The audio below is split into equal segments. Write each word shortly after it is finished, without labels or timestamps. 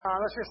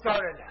Let's get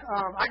started.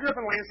 I grew up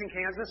in Lansing,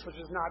 Kansas, which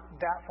is not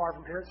that far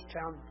from here. It's a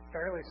town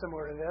fairly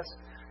similar to this.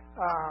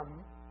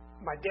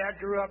 My dad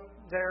grew up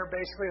there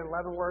basically in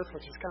Leavenworth,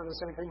 which is kind of the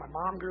same thing. My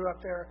mom grew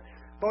up there.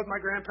 Both my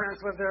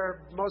grandparents lived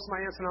there. Most of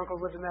my aunts and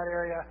uncles lived in that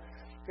area.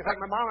 In fact,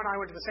 my mom and I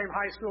went to the same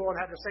high school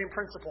and had the same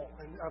principal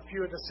and a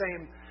few of the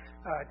same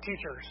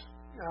teachers.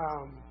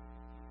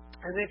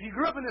 And if you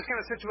grew up in this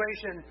kind of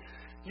situation,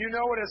 you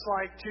know what it's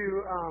like to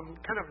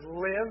kind of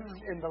live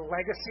in the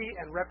legacy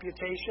and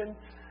reputation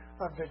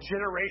of the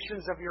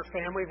generations of your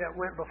family that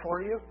went before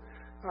you.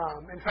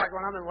 In fact,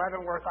 when I'm in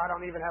Leavenworth, I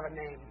don't even have a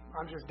name.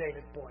 I'm just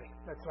David Boy.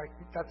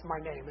 That's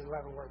my name in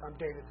Leavenworth. I'm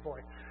David Boy.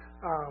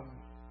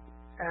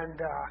 And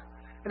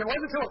it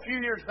wasn't until a few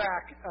years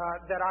back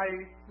that I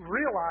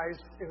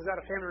realized, it was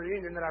at a family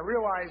reunion, that I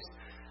realized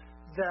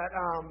that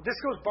this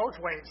goes both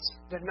ways.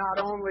 That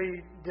not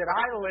only did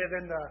I live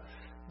in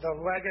the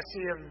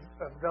legacy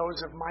of those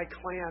of my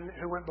clan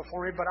who went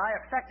before me, but I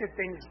affected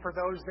things for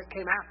those that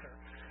came after.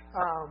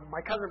 My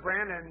cousin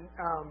Brandon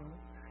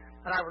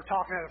and I were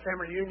talking at a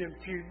family reunion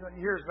a few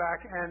years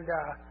back, and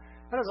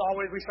as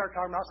always, we started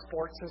talking about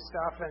sports and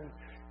stuff,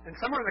 and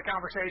somewhere in the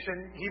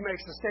conversation, he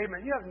makes the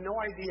statement, "You have no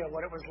idea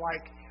what it was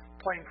like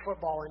playing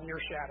football in your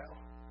shadow."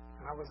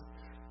 And I was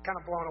kind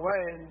of blown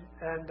away,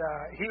 and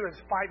he was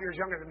 5 years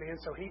younger than me, and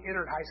so he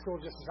entered high school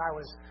just as I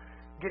was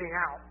getting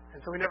out, and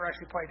so we never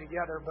actually played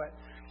together, but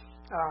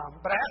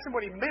I asked him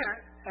what he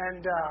meant,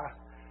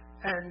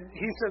 and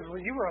he says, "Well,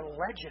 you were a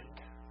legend."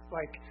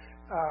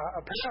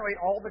 Apparently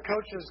all the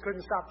coaches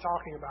couldn't stop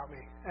talking about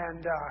me.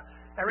 And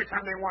every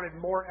time they wanted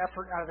more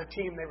effort out of the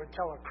team, they would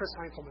tell a Chris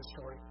Heinzelman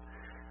story.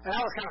 And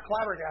I was kind of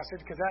flabbergasted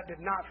because that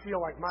did not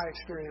feel like my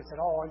experience at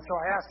all. And so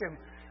I asked him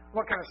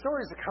what kind of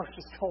stories the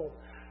coaches told.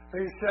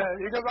 And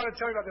he goes on to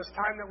tell me about this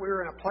time that we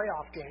were in a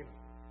playoff game.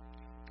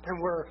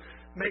 And we're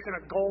making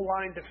a goal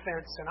line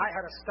defense. And I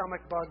had a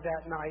stomach bug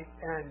that night.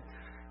 And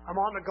I'm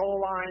on the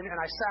goal line, and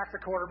I sack the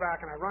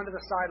quarterback, and I run to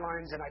the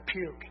sidelines, and I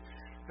puke.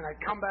 And I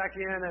come back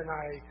in, and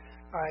I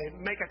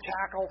make a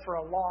tackle for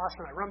a loss,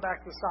 and I run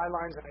back to the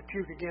sidelines, and I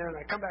puke again. And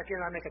I come back in,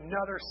 and I make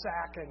another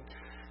sack, and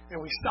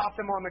we stop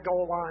them on the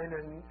goal line,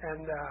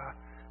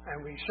 and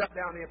we shut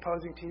down the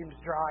opposing team's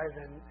drive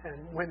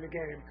and win the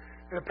game.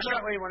 And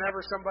apparently,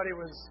 whenever somebody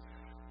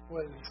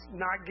was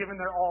not given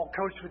their all,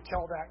 Coach would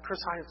tell that Chris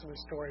Heinzelman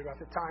story about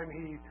the time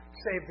he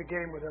saved the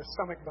game with a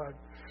stomach bug.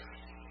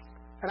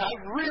 And I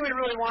really,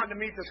 really wanted to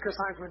meet this Chris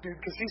Heinzelman dude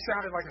because he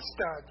sounded like a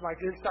stud. Like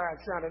his style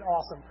sounded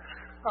awesome.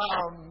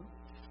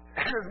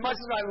 And as much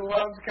as I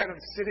loved kind of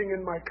sitting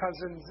in my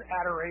cousin's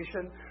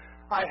adoration,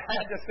 I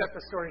had to set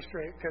the story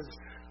straight because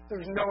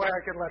there's no way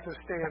I could let this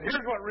stand.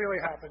 Here's what really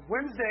happened.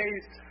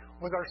 Wednesdays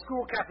was our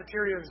school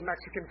cafeteria's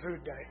Mexican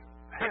food day.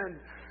 And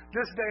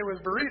this day was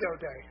burrito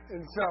day.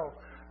 And so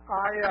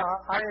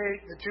I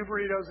ate the 2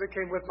 burritos that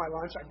came with my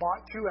lunch. I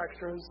bought 2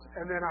 extras,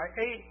 and then I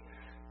ate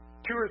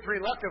 2 or 3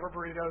 leftover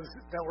burritos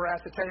that were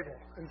at the table.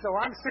 And so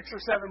I'm 6 or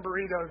 7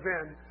 burritos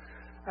in.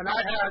 And I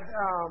had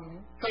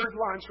third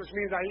lunch, which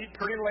means I eat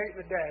pretty late in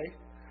the day.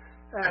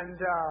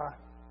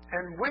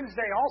 And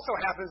Wednesday also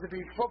happens to be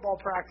football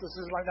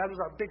practices. Like that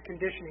was our big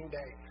conditioning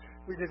day.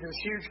 We did this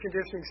huge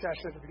conditioning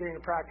session at the beginning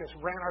of practice,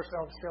 ran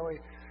ourselves silly,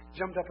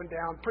 jumped up and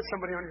down, put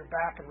somebody on your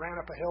back and ran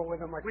up a hill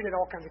with them. Like we did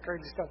all kinds of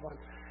crazy stuff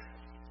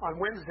on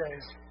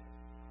Wednesdays.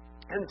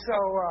 And so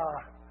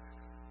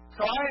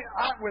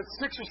I with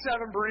 6 or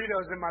 7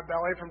 burritos in my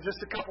belly from just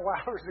a couple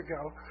hours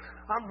ago,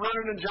 I'm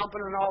running and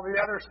jumping and all the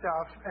other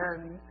stuff.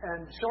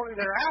 And shortly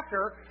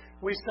thereafter,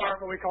 we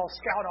start what we call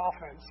scout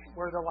offense,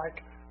 where the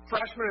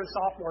freshman and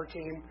sophomore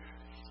team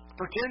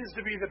pretends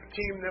to be the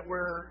team that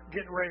we're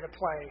getting ready to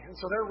play. And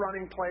so they're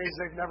running plays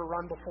they've never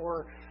run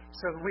before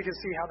so that we can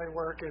see how they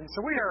work. And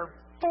so we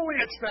are fully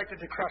expected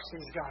to crush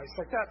these guys.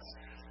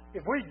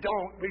 If we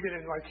don't, we get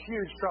in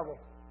huge trouble.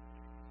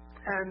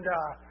 And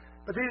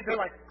but they're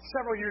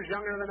several years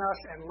younger than us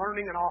and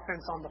learning an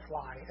offense on the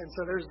fly. And so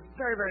there's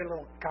very, very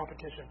little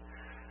competition.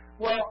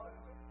 Well,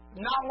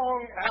 not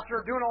long after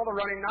doing all the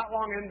running, not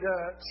long into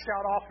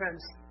scout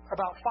offense,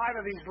 about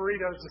 5 of these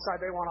burritos decide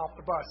they want off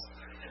the bus.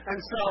 And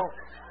so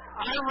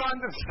I run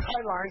to the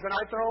sidelines and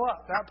I throw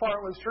up. That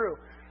part was true.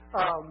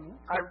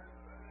 I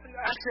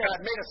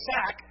made a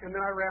sack and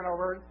then I ran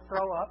over and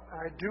throw up.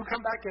 I do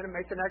come back in and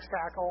make the next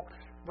tackle,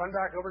 run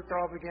back over,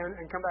 throw up again,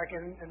 and come back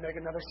in and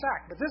make another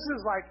sack. But this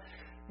is like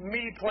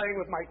me playing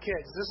with my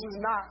kids. This is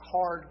not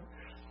hard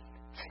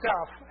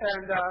stuff.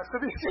 And so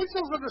the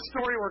details of the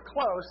story were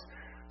close,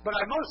 but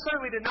I most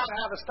certainly did not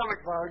have a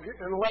stomach bug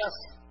unless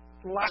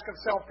lack of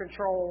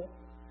self-control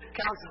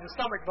counts as a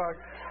stomach bug.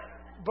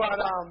 But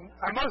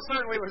I most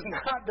certainly was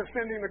not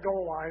defending the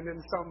goal line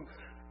in some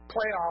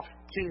playoff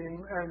team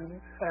and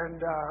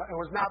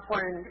was not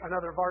playing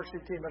another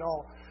varsity team at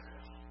all.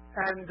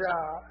 And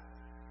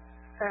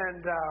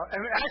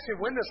actually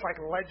when this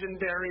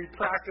legendary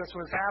practice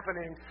was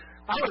happening,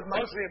 I was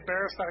mostly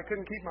embarrassed that I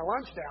couldn't keep my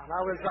lunch down.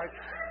 I was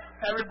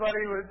I was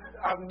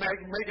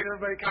making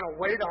everybody kind of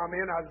wait on me,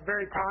 and I was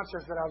very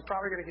conscious that I was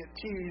probably going to get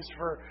teased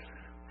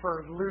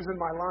for losing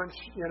my lunch,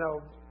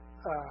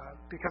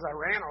 because I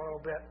ran a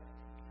little bit.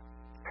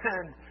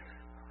 And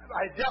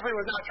I definitely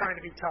was not trying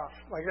to be tough.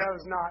 Like, that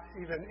was not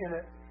even in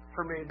it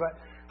for me. But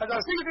as I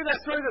was thinking through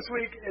that story this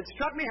week, it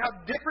struck me how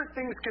different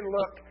things can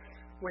look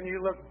when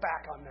you look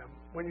back on them,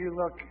 when you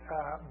look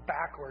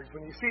backwards,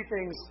 when you see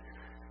things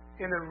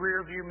in the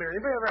rear view mirror.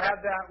 Anybody ever had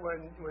that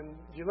when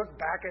you look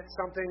back at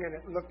something and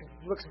it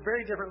looks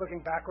very different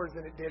looking backwards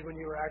than it did when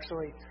you were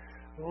actually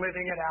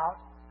living it out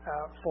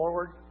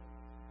forward?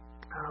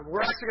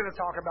 We're actually going to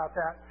talk about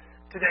that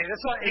today. This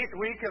is our 8th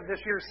week of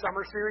this year's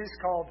summer series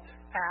called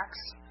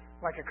Acts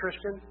Like a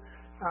Christian,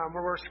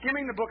 where we're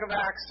skimming the book of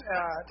Acts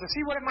to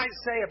see what it might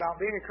say about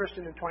being a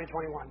Christian in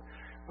 2021,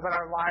 about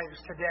our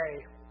lives today.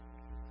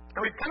 And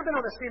we've kind of been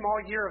on this theme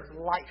all year of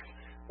life.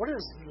 What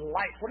is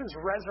life? What is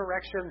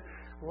resurrection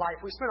life?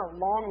 We spent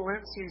a long Lent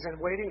season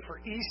waiting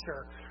for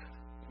Easter,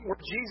 where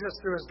Jesus,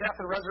 through his death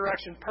and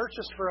resurrection,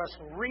 purchased for us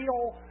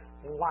real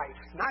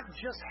life. Not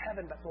just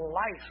heaven, but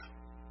life.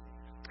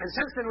 And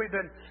since then, we've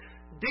been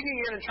digging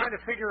in and trying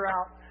to figure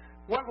out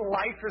what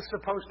life is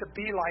supposed to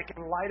be like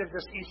in light of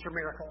this Easter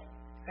miracle.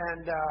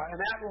 And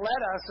that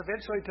led us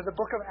eventually to the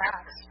book of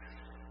Acts,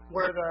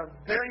 where the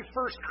very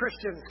first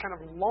Christians kind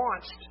of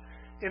launched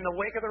in the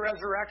wake of the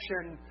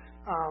resurrection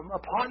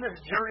upon this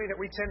journey that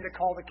we tend to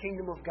call the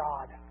kingdom of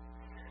God.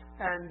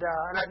 And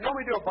I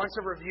normally do a bunch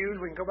of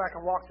reviews. We can go back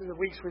and walk through the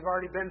weeks we've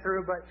already been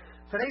through, but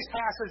today's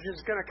passage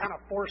is going to kind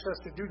of force us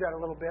to do that a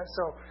little bit.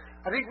 So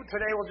I think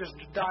today we'll just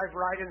dive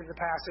right into the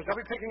passage. I'll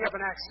be picking up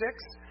in Acts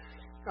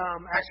 6.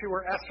 Actually,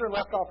 where Esther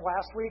left off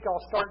last week.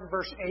 I'll start in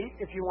verse 8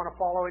 if you want to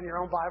follow in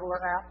your own Bible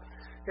or app.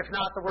 If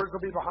not, the words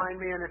will be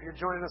behind me, and if you're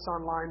joining us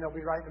online, they'll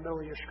be right in the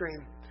middle of your screen.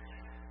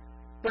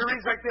 But it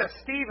reads like this: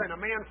 Stephen, a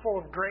man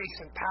full of grace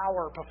and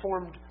power,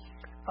 performed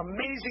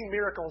amazing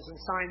miracles and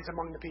signs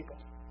among the people.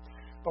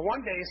 But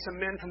one day, some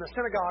men from the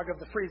synagogue of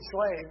the freed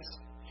slaves,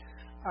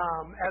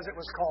 as it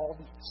was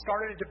called,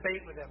 started a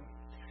debate with him.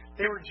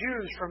 They were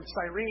Jews from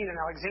Cyrene and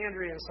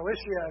Alexandria and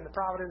Cilicia and the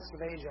province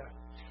of Asia.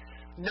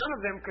 None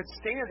of them could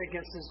stand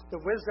against the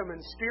wisdom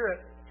and spirit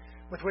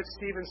with which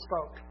Stephen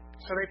spoke.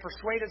 So they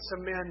persuaded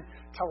some men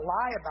to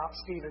lie about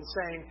Stephen,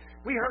 saying,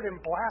 "We heard him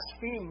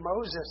blaspheme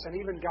Moses and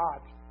even God."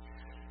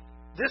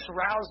 This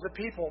roused the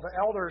people, the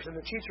elders, and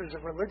the teachers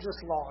of religious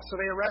law. So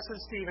they arrested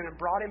Stephen and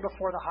brought him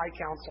before the high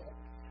council.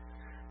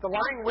 The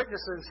lying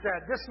witnesses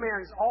said, "This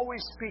man is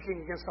always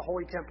speaking against the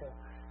holy temple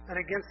and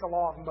against the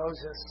law of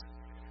Moses.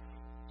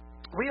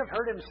 We have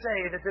heard him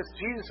say that this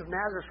Jesus of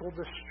Nazareth will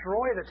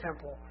destroy the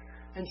temple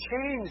and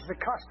change the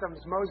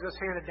customs Moses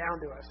handed down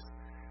to us."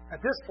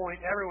 At this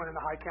point, everyone in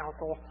the high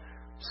council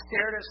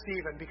stared at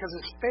Stephen because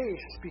his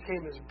face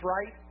became as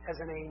bright as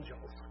an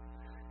angel's.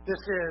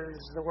 This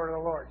is the word of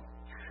the Lord.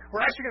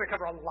 We're actually going to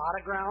cover a lot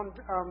of ground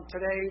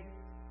today,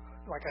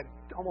 like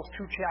almost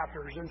 2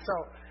 chapters. And so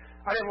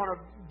I didn't want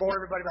to bore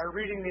everybody by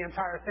reading the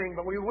entire thing,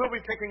 but we will be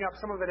picking up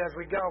some of it as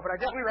we go. But I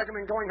definitely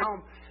recommend going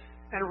home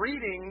and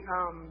reading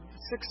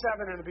 6,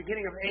 7, and the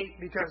beginning of 8,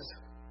 because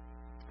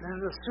this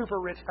is a super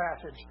rich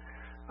passage.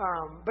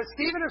 But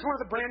Stephen is one of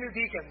the brand new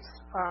deacons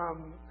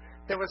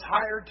that was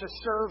hired to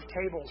serve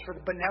tables for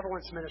the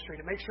benevolence ministry,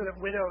 to make sure that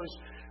widows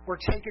were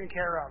taken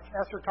care of.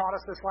 Esther taught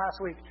us this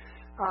last week.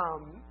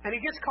 And he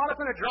gets caught up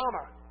in a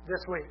drama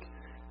this week.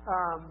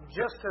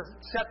 Just to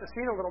set the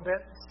scene a little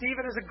bit,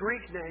 Stephen is a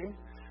Greek name.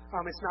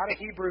 It's not a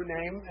Hebrew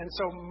name. And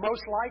so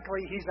most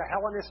likely he's a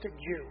Hellenistic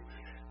Jew,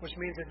 which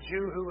means a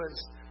Jew who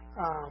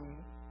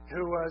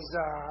was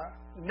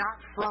not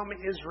from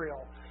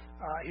Israel.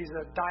 He's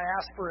a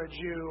diaspora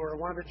Jew, or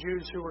one of the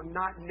Jews who were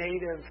not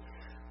native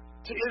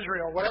to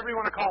Israel, whatever you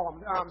want to call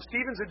him.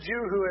 Stephen's a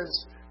Jew who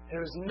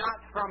is not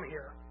from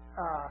here.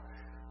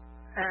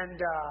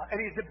 And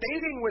he's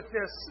debating with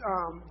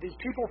these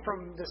people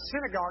from the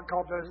synagogue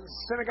called the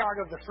Synagogue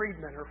of the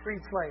Freedmen, or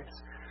Freed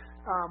Slaves,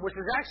 which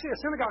is actually a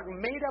synagogue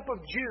made up of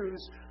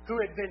Jews who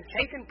had been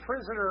taken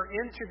prisoner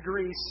into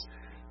Greece,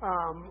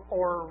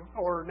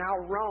 or now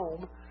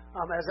Rome,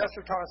 as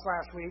Esther taught us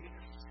last week,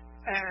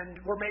 and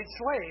were made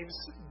slaves,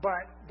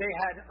 but they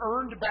had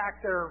earned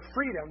back their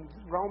freedom.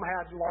 Rome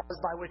had laws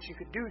by which you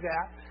could do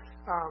that.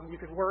 You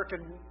could work,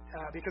 and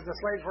because the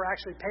slaves were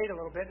actually paid a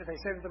little bit, if they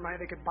saved the money,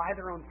 they could buy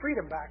their own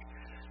freedom back.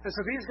 And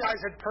so these guys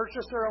had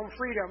purchased their own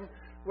freedom,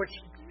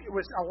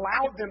 which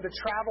allowed them to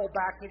travel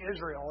back to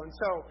Israel. And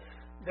so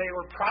they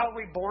were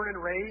probably born and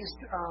raised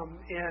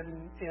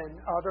in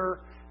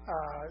other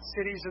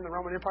cities in the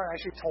Roman Empire.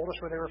 Actually told us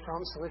where they were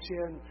from: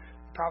 Cilicia and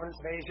province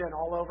of Asia and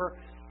all over.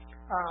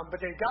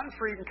 But they'd gotten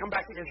freed and come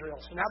back to Israel.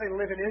 So now they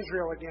live in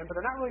Israel again, but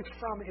they're not really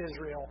from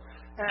Israel.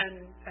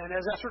 And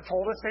as Esther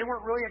told us, they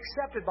weren't really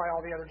accepted by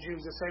all the other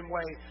Jews the same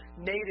way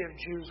native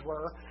Jews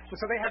were. And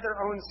so they had their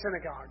own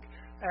synagogue.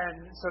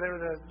 And so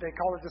they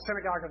called it the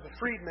Synagogue of the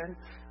Freedmen,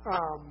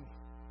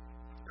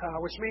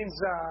 which means,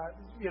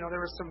 there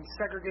was some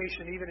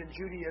segregation even in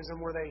Judaism,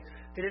 where they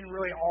didn't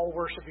really all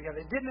worship together.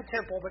 They did in the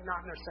temple, but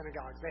not in their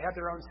synagogues. They had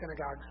their own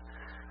synagogues.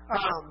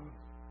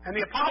 And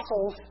the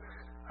apostles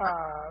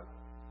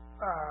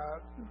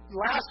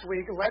last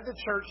week led the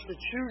church to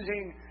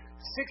choosing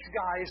 6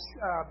 guys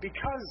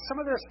because some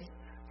of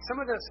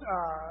this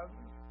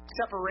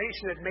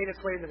separation had made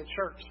its way into the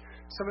church.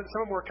 Some of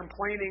them were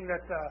complaining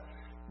that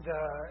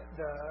the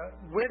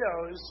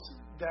widows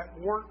that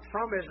weren't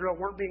from Israel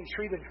weren't being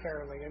treated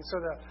fairly, and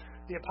so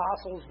the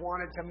apostles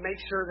wanted to make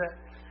sure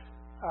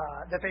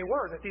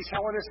that these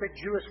Hellenistic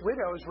Jewish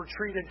widows were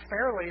treated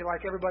fairly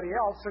like everybody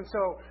else, and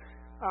so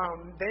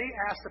they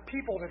asked the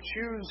people to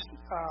choose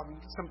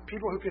some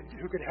people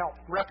who could help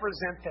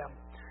represent them,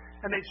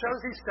 and they chose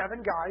these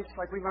 7 guys,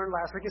 like we learned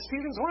last week. And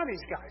Stephen's one of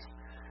these guys,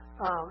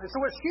 and so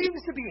what seems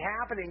to be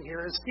happening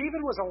here is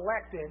Stephen was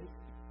elected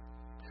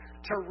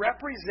to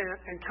represent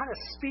and kind of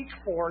speak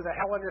for the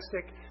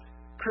Hellenistic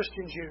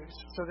Christian Jews,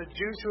 so the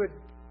Jews who had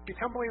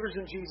become believers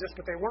in Jesus,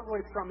 but they weren't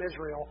really from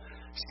Israel.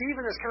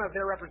 Stephen is kind of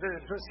their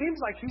representative. So it seems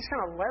like he's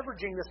kind of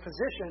leveraging this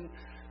position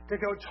to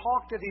go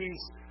talk to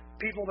these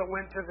people that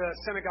went to the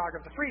synagogue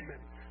of the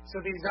freedmen.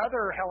 So these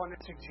other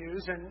Hellenistic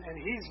Jews, and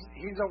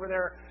he's over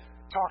there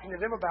talking to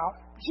them about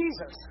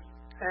Jesus.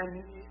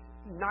 And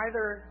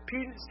neither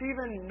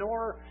Stephen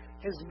nor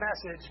his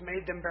message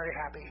made them very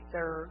happy.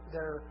 They're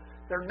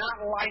not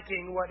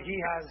liking what he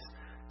has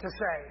to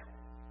say.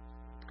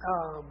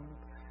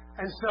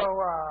 And so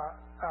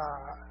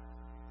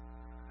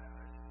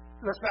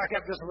let's back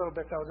up just a little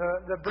bit, though.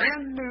 The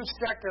brand new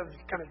sect of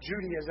kind of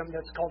Judaism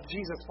that's called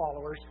Jesus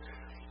followers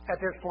at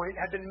this point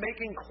had been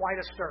making quite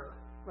a stir.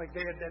 Like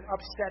they had been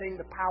upsetting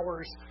the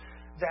powers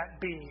that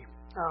be.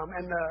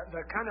 And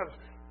the kind of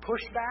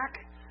pushback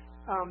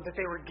that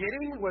they were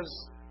getting was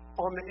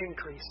on the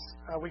increase.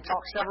 We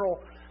talked several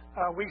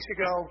weeks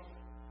ago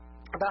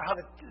about how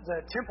the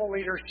temple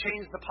leaders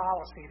changed the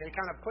policy. They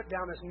kind of put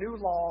down this new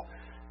law: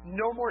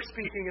 no more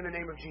speaking in the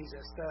name of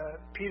Jesus.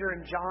 Peter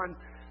and John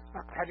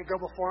had to go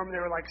before them.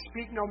 They were like,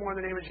 speak no more in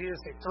the name of Jesus.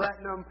 They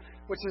threatened them,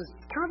 which is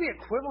kind of the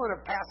equivalent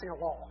of passing a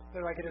law.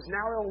 They're like, it is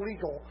now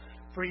illegal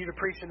for you to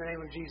preach in the name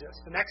of Jesus.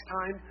 The next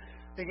time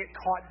they get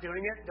caught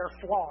doing it, they're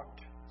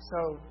flogged.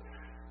 So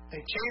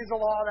they change the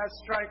law. That's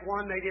strike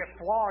 1. They get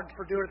flogged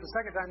for doing it the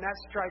second time.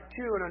 That's strike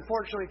 2. And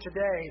unfortunately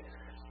today,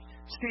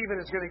 Stephen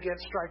is going to get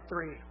strike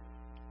 3.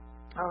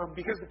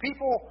 Because the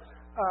people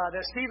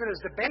that Stephen is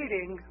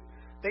debating,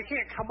 they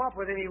can't come up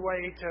with any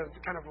way to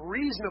kind of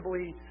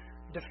reasonably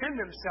defend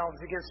themselves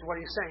against what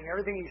he's saying.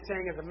 Everything he's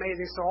saying is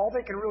amazing, so all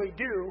they can really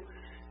do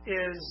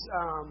is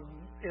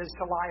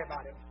to lie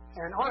about him.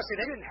 And honestly,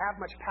 they didn't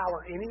have much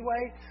power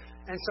anyway,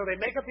 and so they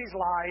make up these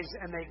lies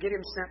and they get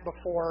him sent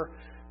before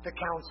the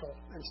council.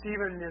 And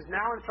Stephen is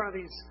now in front of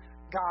these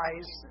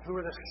guys who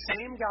are the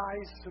same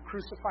guys who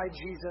crucified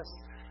Jesus.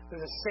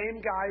 They're the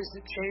same guys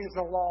that changed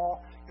the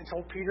law and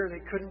told Peter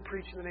they couldn't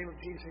preach in the name of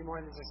Jesus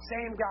anymore. And they're the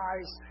same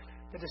guys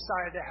that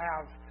decided to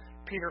have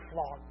Peter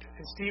flogged.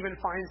 And Stephen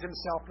finds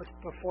himself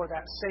before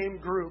that same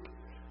group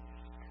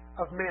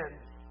of men.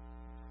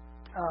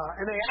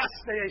 And they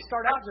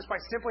start out just by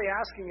simply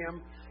asking him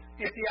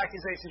if the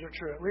accusations are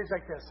true. It reads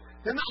like this.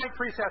 Then the high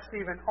priest asked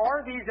Stephen,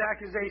 are these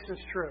accusations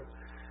true?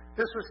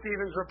 This was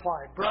Stephen's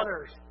reply.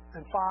 Brothers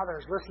and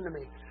fathers, listen to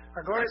me.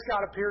 Our glorious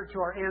God appeared to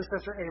our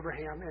ancestor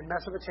Abraham in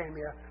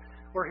Mesopotamia,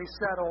 where he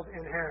settled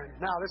in Haran.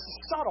 Now, this is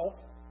subtle,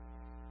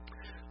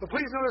 but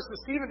please notice that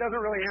Stephen doesn't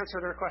really answer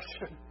their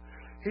question.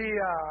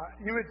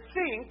 You would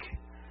think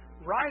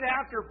right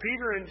after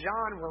Peter and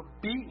John were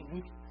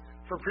beaten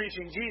for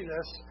preaching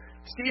Jesus,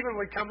 Stephen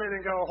would come in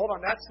and go, hold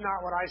on, that's not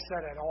what I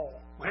said at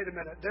all. Wait a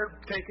minute, they're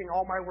taking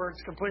all my words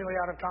completely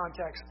out of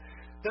context.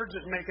 They're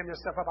just making this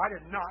stuff up. I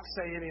did not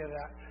say any of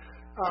that.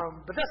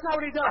 But that's not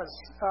what he does.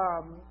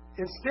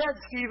 Instead,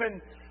 Stephen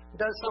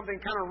does something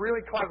kind of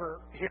really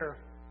clever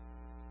here.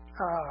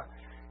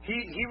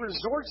 He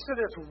resorts to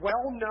this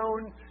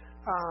well-known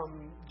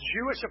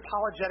Jewish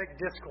apologetic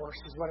discourse,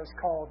 is what it's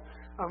called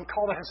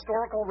a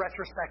historical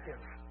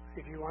retrospective,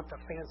 if you want the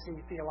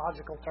fancy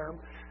theological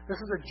term. This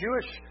is a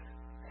Jewish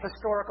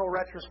historical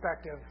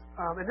retrospective.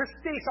 And this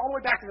dates all the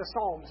way back to the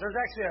Psalms. There's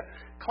actually a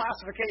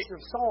classification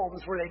of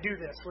Psalms where they do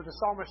this, where the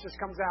psalmist just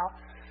comes out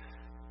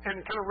and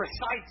kind of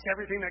recites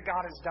everything that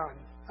God has done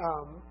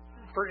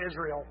for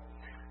Israel.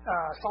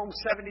 Psalm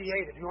 78,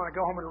 if you want to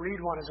go home and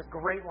read one, is a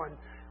great one,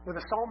 where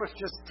the psalmist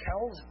just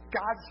tells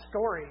God's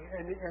story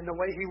and the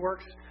way he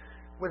works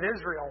with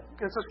Israel.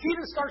 And so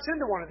Stephen starts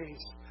into one of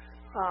these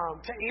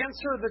to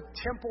answer the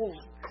temple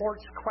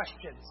court's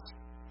questions.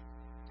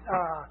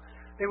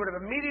 They would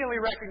have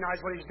immediately recognized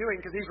what he's doing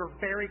because these were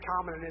very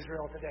common in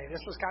Israel today.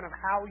 This was kind of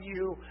how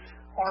you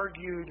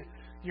argued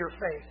your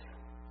faith.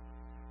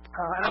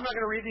 And I'm not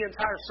going to read the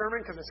entire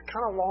sermon because it's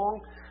kind of long,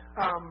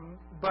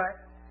 but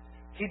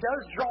he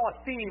does draw a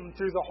theme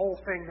through the whole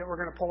thing that we're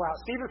going to pull out.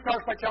 Stephen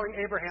starts by telling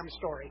Abraham's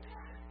story.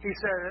 He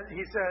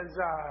says,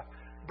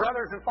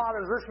 brothers and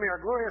fathers, listen to me. Our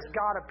glorious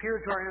God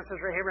appeared to our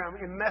ancestor Abraham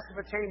in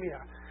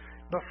Mesopotamia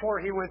before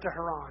he went to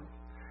Haran.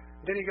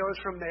 Then he goes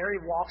from there,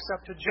 he walks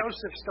up to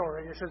Joseph's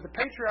story. He says, the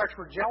patriarchs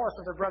were jealous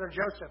of their brother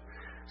Joseph.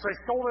 So they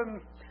sold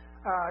him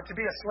to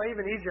be a slave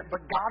in Egypt.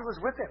 But God was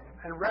with him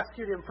and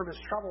rescued him from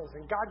his troubles.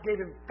 And God gave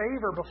him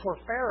favor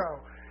before Pharaoh,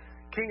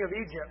 king of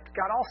Egypt.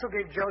 God also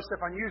gave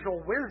Joseph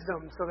unusual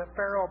wisdom so that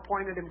Pharaoh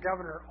appointed him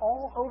governor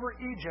all over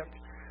Egypt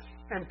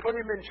and put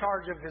him in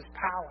charge of his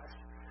palace.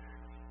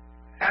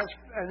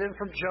 And then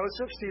from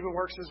Joseph, Stephen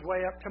works his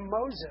way up to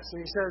Moses. And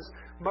he says,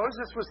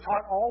 Moses was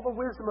taught all the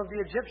wisdom of the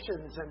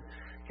Egyptians, and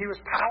he was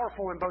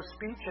powerful in both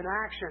speech and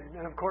action.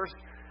 And of course,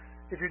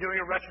 if you're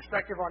doing a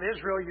retrospective on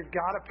Israel, you've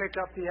got to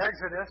pick up the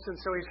Exodus. And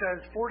so he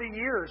says, 40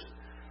 years.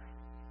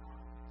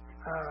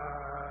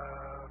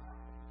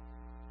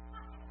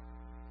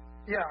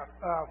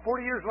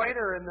 40 years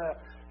later in the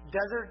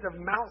desert of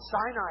Mount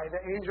Sinai,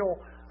 the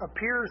angel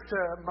appears to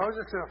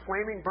Moses in a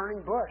flaming,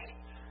 burning bush.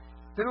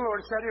 Then the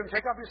Lord said to him,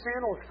 take off your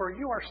sandals, for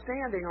you are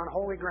standing on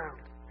holy ground.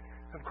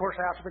 Of course,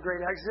 after the great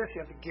Exodus,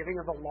 you have the giving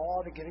of the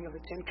law, the giving of the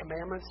Ten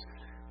Commandments.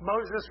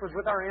 Moses was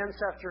with our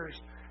ancestors,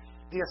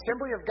 the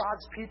assembly of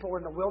God's people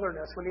in the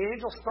wilderness, when the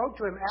angel spoke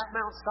to him at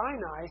Mount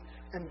Sinai,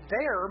 and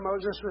there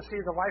Moses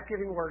received the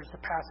life-giving words to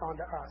pass on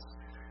to us.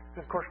 And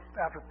of course,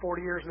 after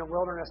 40 years in the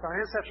wilderness, our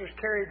ancestors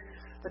carried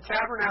the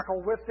tabernacle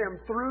with them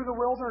through the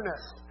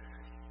wilderness.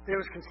 It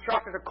was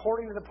constructed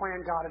according to the plan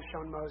God had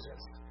shown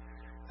Moses.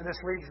 And this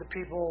leads the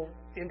people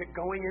into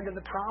going into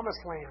the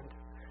promised land.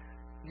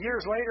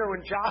 Years later,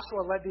 when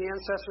Joshua led the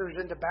ancestors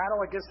into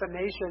battle against the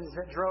nations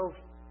that drove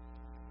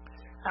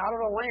out of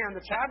the land,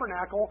 the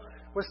tabernacle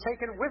was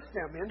taken with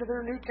them into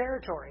their new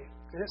territory.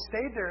 And it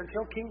stayed there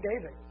until King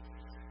David.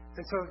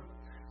 And so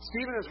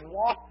Stephen has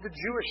walked the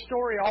Jewish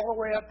story all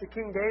the way up to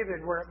King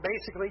David, where it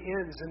basically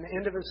ends. And the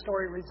end of his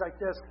story reads like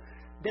this.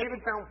 David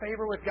found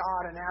favor with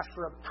God and asked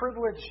for the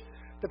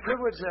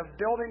privilege of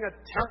building a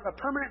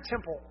permanent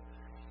temple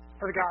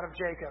for the God of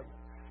Jacob.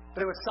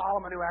 But it was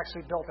Solomon who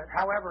actually built it.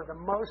 However, the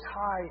Most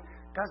High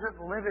doesn't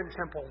live in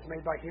temples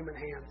made by human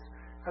hands.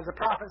 As the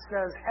prophet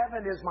says,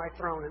 heaven is my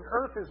throne and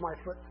earth is my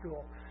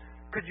footstool.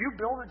 Could you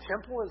build a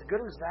temple as good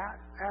as that?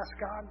 Asked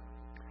God.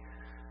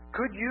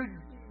 Could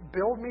you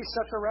build me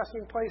such a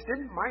resting place?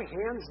 Didn't my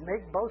hands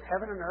make both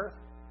heaven and earth?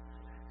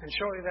 And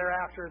shortly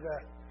thereafter, the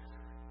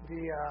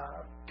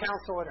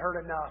council had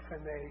heard enough and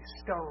they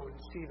stoned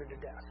Stephen to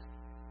death.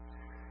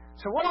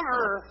 So what on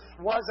earth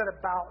was it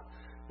about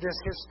this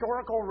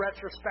historical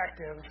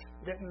retrospective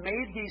that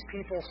made these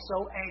people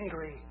so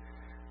angry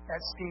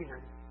at Stephen?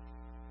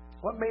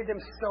 What made them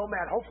so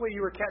mad? Hopefully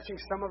you were catching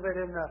some of it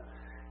in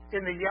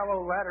the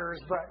yellow letters,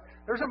 but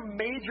there's a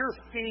major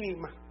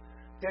theme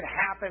that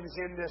happens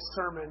in this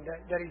sermon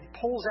that he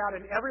pulls out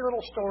in every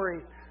little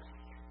story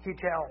he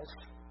tells.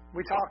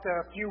 We talked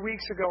a few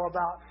weeks ago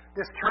about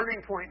this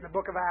turning point in the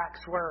book of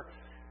Acts where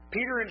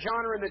Peter and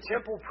John are in the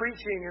temple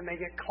preaching and they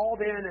get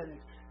called in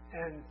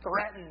and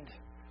threatened.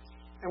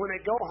 And when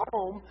they go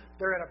home,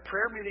 they're at a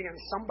prayer meeting in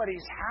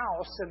somebody's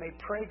house and they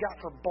pray God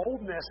for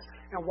boldness.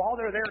 And while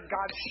they're there,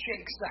 God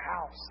shakes the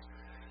house.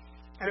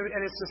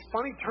 And it's this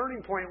funny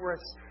turning point where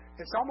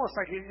it's almost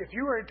like if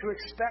you were to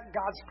expect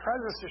God's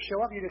presence to show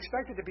up, you'd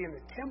expect it to be in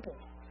the temple,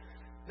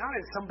 not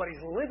in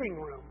somebody's living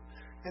room.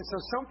 And so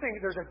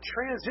there's a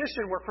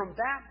transition where from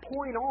that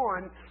point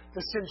on,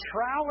 the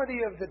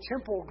centrality of the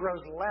temple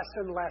grows less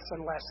and less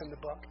and less in the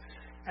book.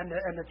 And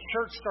the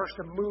church starts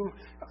to move.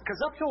 Because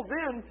up till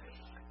then,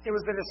 it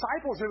was the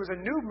disciples. It was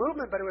a new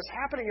movement, but it was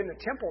happening in the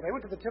temple. They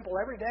went to the temple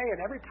every day and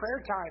every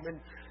prayer time,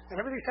 and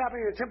everything's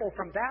happening in the temple.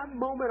 From that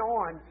moment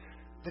on,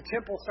 the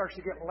temple starts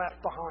to get left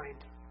behind.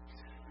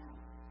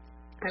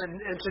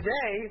 And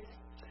today,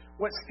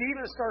 what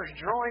Stephen starts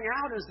drawing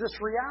out is this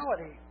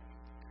reality.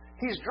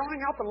 He's drawing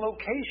out the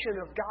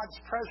location of God's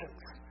presence.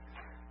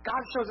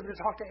 God shows up to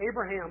talk to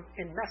Abraham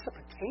in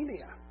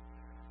Mesopotamia.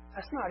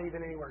 That's not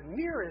even anywhere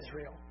near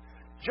Israel.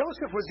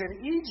 Joseph was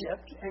in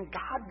Egypt, and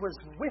God was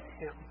with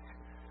him.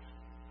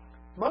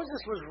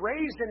 Moses was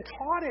raised and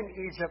taught in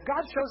Egypt.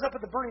 God shows up at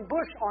the burning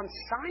bush on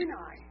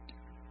Sinai.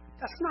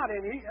 That's not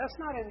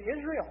in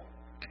Israel.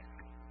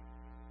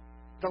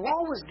 The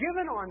law was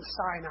given on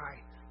Sinai.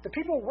 The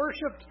people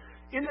worshipped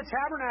in the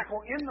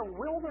tabernacle in the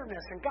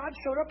wilderness, and God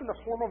showed up in the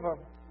form of a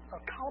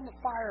column of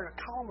fire and a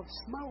column of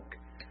smoke.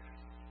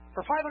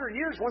 For 500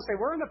 years, once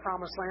they were in the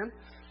Promised Land,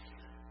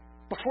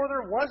 before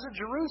there was a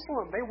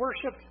Jerusalem, they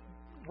worshipped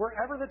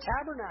wherever the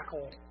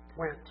tabernacle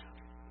went.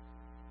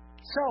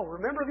 So,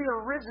 remember the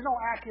original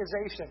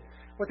accusation,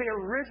 what they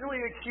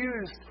originally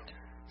accused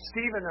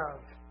Stephen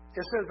of.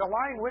 It says, the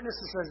lying witness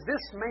says,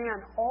 this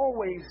man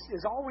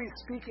is always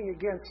speaking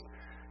against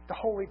the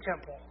holy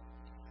temple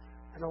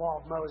and the law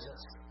of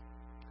Moses.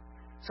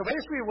 So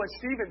basically what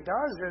Stephen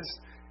does is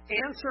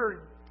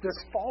answer this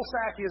false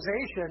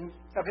accusation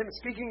of him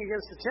speaking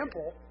against the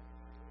temple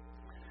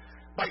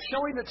by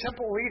showing the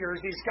temple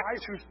leaders, these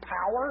guys whose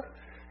power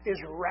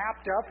is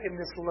wrapped up in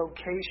this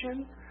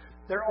location.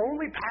 They're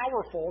only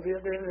powerful, they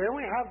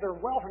only have their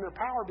wealth and their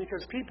power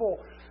because they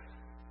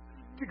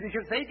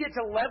get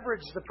to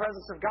leverage the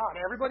presence of God.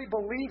 Everybody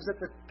believes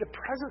that the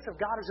presence of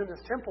God is in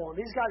this temple,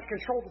 and these guys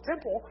control the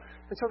temple,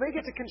 and so they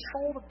get to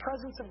control the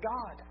presence of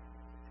God.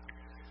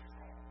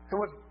 And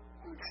what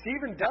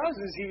Stephen does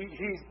is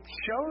he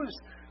shows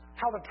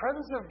how the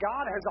presence of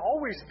God has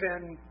always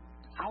been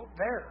out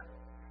there,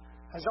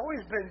 has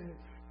always been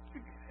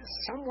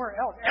somewhere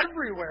else,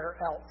 everywhere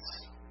else.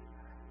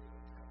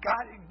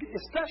 God,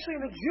 especially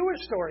in the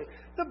Jewish story,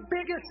 the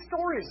biggest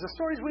stories, the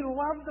stories we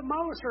love the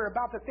most are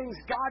about the things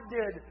God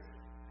did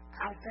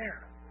out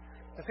there.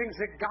 The things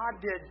that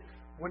God did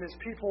when His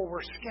people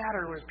were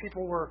scattered, when His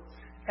people were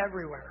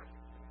everywhere.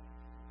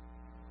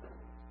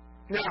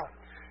 Now,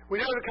 we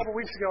noted a couple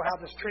weeks ago how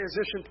this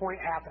transition point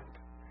happened.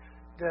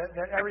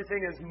 That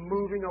everything is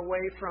moving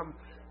away from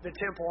the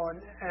temple.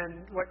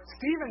 And what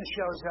Stephen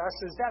shows us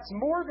is that's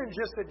more than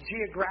just a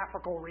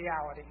geographical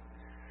reality.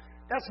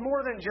 That's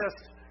more than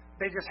just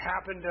they just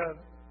happen to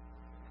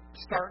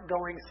start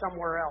going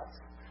somewhere else.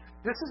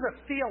 This is a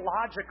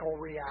theological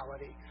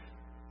reality.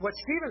 What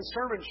Stephen's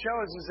sermon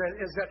shows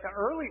is that the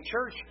early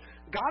church,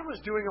 God was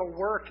doing a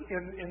work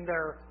in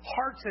their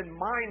hearts and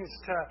minds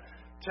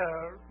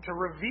to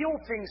reveal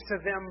things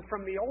to them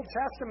from the Old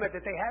Testament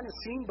that they hadn't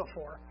seen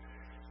before.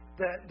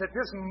 That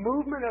this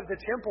movement of the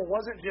temple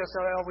wasn't just,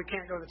 oh, we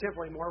can't go to the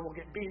temple anymore, we'll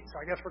get beat, so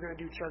I guess we're going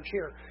to do church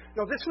here.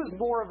 No, this was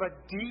more of a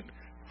deep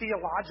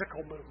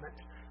theological movement.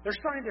 They're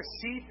starting to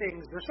see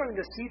things. They're starting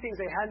to see things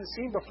they hadn't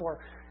seen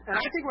before. And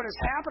I think what is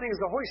happening is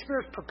the Holy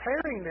Spirit's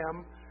preparing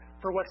them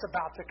for what's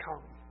about to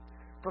come.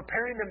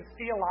 Preparing them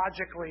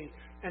theologically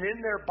and in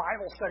their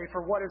Bible study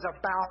for what is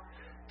about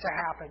to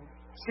happen.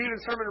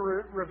 Stephen's sermon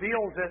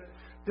reveals that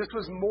this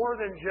was more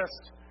than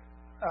just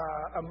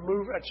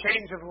a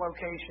change of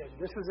location.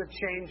 This is a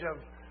change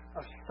of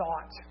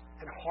thought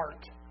and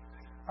heart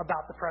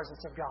about the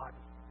presence of God.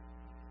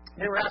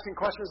 They were asking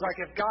questions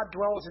like, if God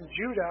dwells in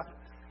Judah,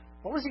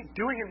 what was He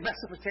doing in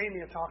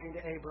Mesopotamia talking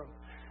to Abram?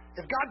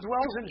 If God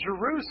dwells in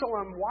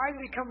Jerusalem, why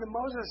did He come to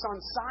Moses on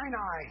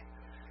Sinai?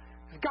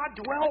 If God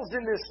dwells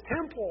in this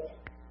temple,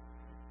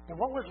 then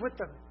what was with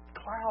the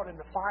cloud and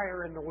the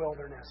fire in the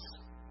wilderness?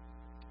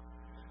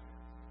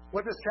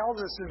 What this tells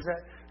us is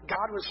that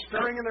God was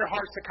stirring in their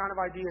hearts the kind of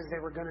ideas they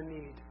were going to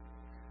need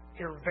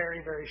here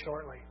very, very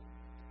shortly.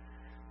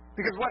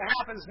 Because what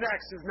happens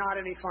next is not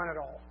any fun at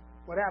all.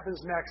 What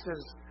happens next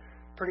is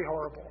pretty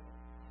horrible.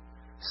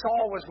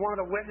 Saul was one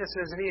of the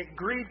witnesses, and he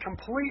agreed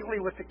completely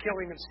with the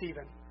killing of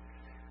Stephen.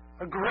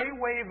 A great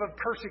wave of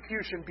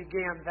persecution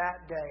began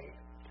that day,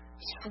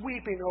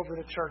 sweeping over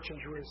the church in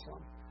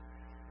Jerusalem.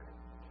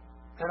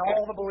 And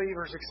all the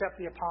believers except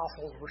the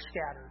apostles were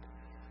scattered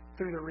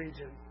through the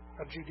region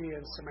of Judea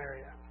and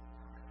Samaria.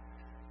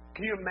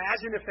 Can you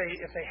imagine if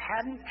they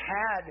hadn't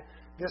had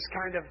this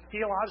kind of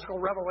theological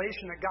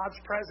revelation that God's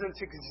presence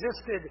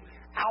existed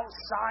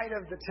outside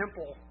of the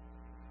temple?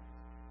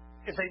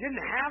 If they didn't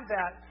have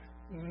that,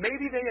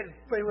 maybe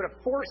they would have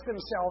forced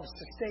themselves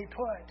to stay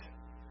put.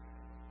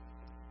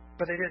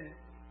 But they didn't.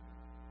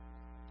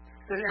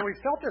 And we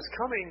felt this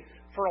coming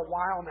for a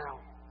while now.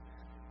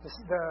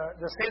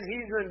 The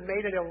Sanhedrin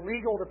made it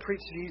illegal to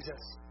preach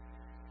Jesus.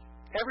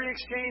 Every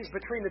exchange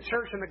between the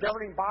church and the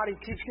governing body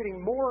keeps getting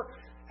more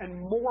and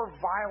more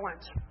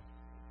violent.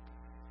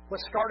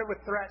 What started with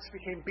threats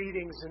became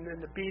beatings, and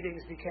then the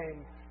beatings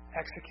became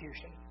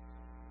execution.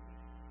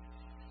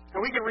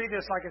 And we can read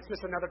this like it's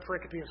just another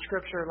pericope of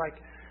Scripture, like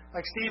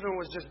Stephen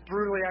was just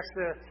brutally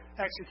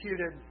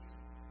executed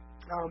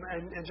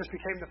and just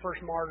became the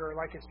first martyr,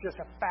 like it's just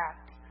a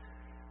fact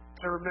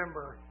to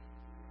remember.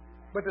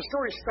 But the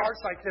story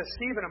starts like this.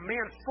 Stephen, a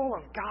man full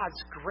of God's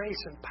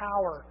grace and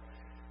power,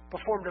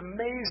 performed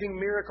amazing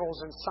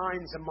miracles and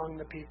signs among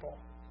the people.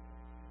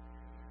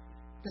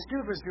 This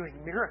dude was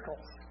doing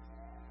miracles.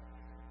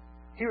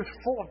 He was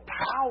full of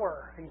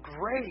power and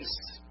grace.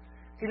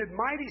 He did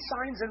mighty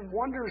signs and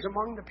wonders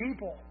among the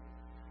people.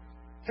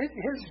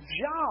 His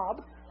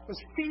job was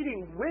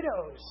feeding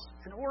widows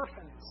and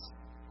orphans.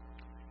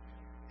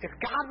 If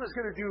God was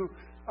going to do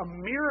a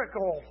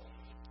miracle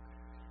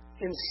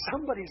in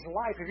somebody's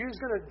life, if He was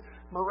going to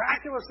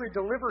miraculously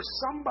deliver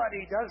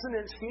somebody, doesn't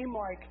it seem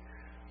like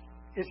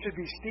it should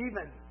be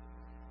Stephen?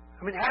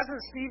 I mean,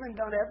 hasn't Stephen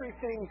done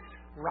everything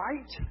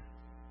right?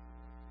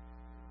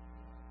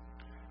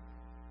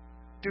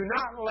 Do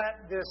not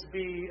let this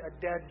be a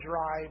dead,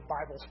 dry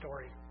Bible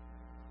story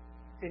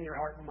in your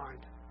heart and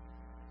mind.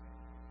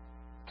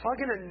 Plug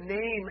in a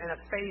name and a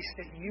face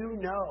that you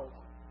know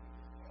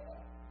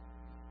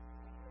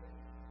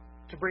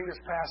to bring this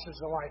passage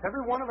to life.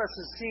 Every one of us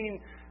has seen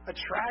a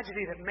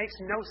tragedy that makes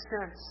no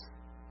sense.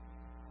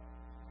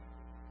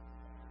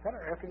 Is that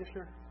our air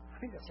conditioner? I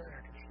think that's our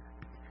air conditioner.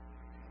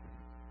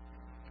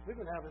 We've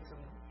been having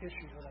some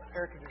issues with our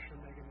air conditioner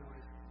making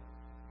noise.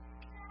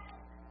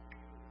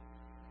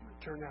 I'm going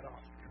to turn that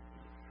off.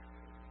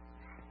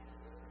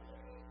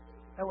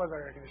 That was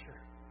our air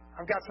conditioner.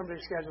 I've got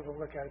somebody scheduled to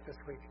look at it this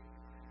week.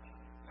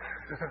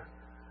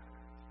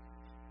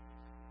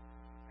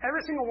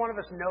 Every single one of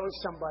us knows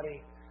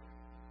somebody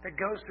that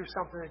goes through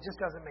something that just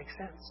doesn't make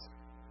sense.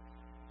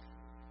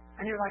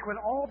 And you're like, with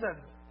all the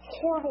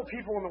horrible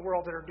people in the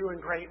world that are doing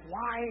great,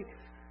 why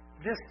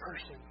this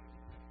person?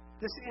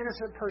 This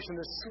innocent person,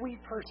 this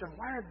sweet person,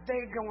 why are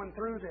they going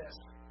through this?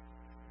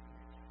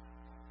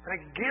 And I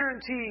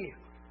guarantee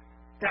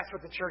that's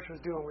what the church was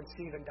doing when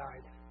Stephen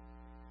died.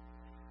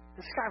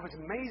 This guy was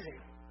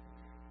amazing.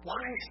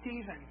 Why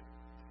Stephen?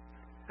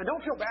 And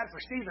don't feel bad for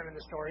Stephen in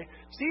the story.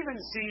 Stephen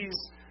sees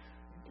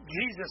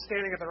Jesus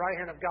standing at the right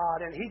hand of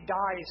God, and he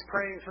dies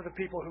praying for the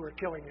people who are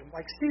killing him.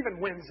 Like, Stephen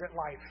wins at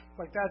life.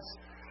 Like,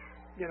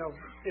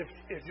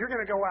 if you're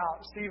going to go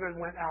out, Stephen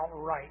went out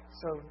right.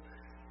 So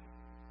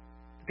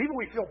the people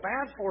we feel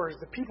bad for is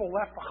the people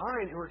left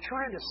behind who are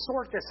trying to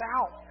sort this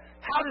out.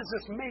 How does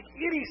this make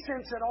any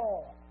sense at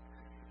all?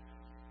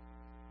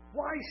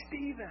 Why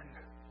Stephen?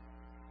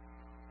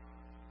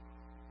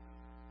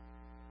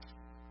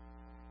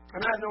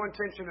 And I have no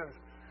intention of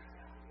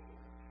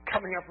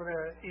coming up with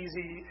an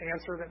easy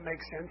answer that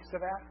makes sense to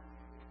that.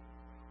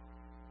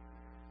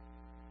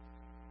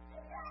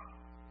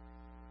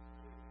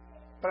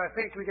 But I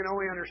think we can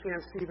only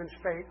understand Stephen's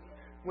fate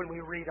when we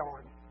read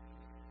on.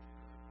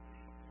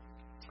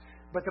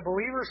 But the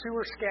believers who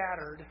were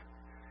scattered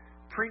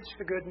preached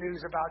the good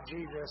news about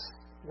Jesus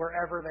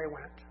wherever they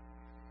went.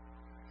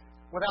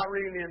 Without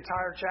reading the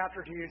entire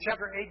chapter to you,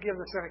 chapter 8 gives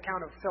us an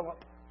account of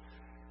Philip,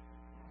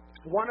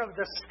 one of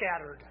the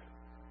scattered,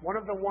 one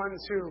of the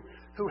ones who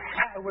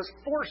was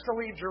forced to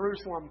leave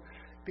Jerusalem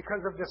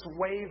because of this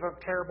wave of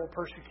terrible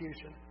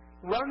persecution,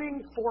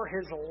 running for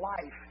his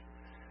life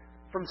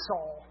from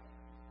Saul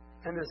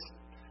and this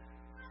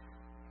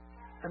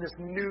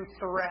new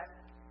threat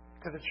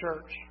to the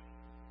church.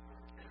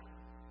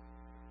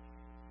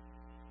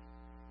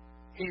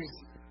 He's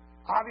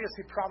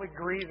obviously probably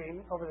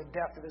grieving over the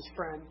death of his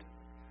friend,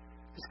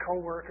 his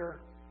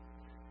co-worker.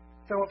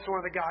 Philip's one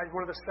of the guys,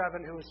 one of the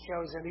 7 who was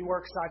chosen. He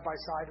works side by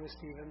side with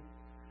Stephen.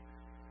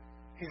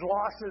 He's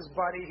lost his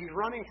buddy. He's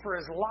running for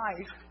his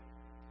life.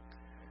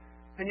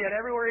 And yet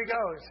everywhere he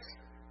goes,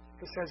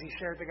 it says he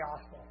shared the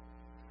gospel.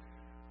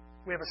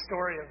 We have a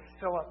story of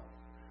Philip,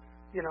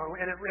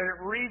 and it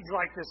reads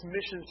like this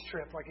missions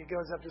trip, like he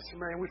goes up to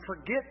Samaria. And we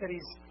forget that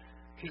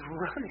he's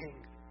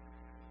running.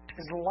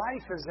 His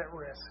life is at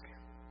risk.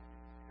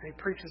 And he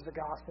preaches the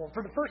gospel.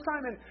 For the first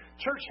time in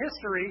church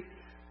history,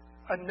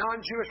 a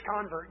non-Jewish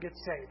convert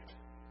gets saved.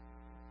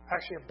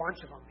 Actually, a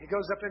bunch of them. He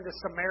goes up into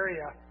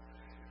Samaria,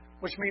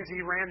 which means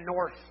he ran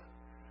north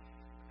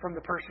from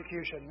the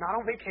persecution.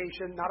 Not on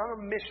vacation, not on a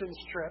missions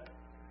trip,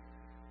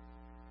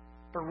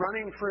 but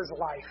running for his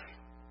life.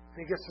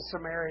 And he gets to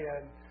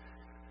Samaria,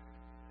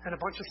 and a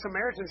bunch of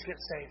Samaritans get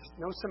saved.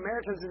 No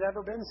Samaritans had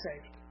ever been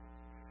saved.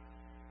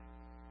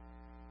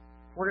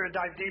 We're going to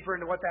dive deeper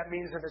into what that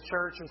means in the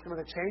church and some of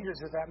the changes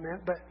that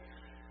meant. But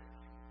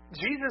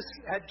Jesus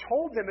had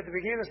told them at the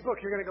beginning of this book,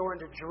 you're going to go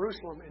into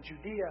Jerusalem and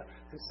Judea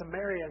and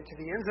Samaria and to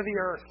the ends of the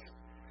earth.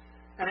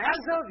 And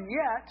as of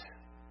yet,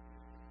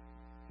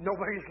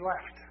 nobody's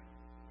left.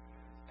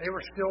 They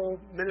were still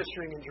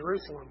ministering in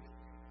Jerusalem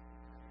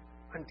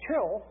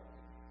until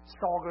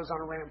Saul goes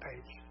on a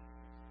rampage.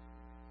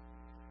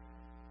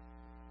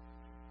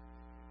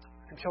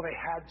 Until they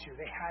had to.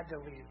 They had to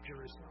leave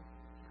Jerusalem.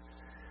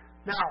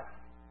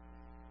 Now,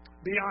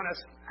 be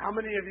honest, how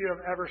many of you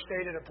have ever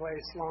stayed at a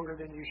place longer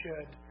than you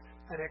should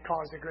and it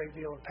caused a great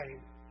deal of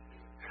pain?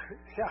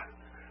 Yeah,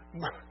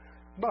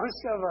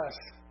 most of us.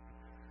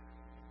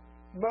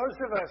 Most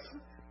of us,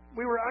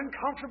 we were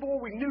uncomfortable,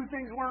 we knew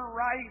things weren't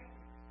right,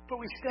 but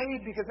we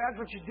stayed because that's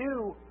what you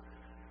do.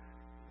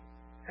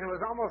 And it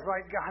was almost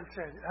like God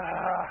said,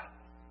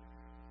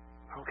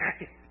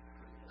 okay.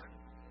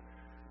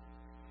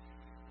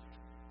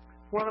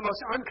 One of the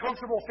most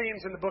uncomfortable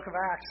themes in the book of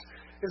Acts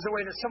is the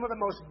way that some of the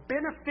most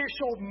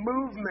beneficial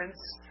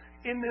movements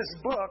in this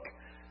book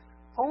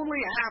only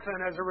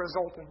happen as a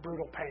result of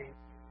brutal pain.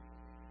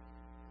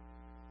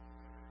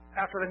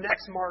 After the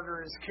next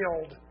martyr is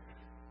killed,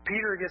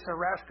 Peter gets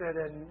arrested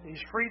and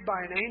he's freed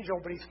by an angel,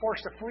 but he's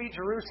forced to flee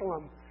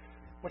Jerusalem,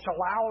 which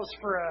allows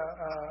for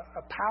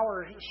a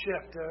power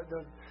shift.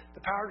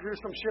 The power of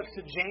Jerusalem shifts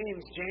to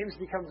James. James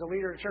becomes the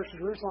leader of the church of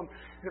Jerusalem.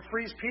 And it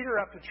frees Peter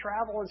up to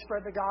travel and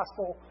spread the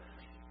gospel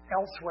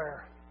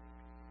elsewhere.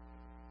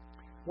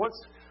 Once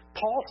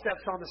Paul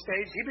steps on the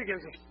stage, he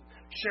begins to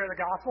share the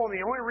gospel, and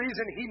the only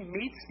reason he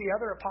meets the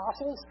other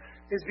apostles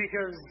is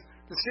because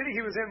the city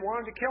he was in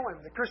wanted to kill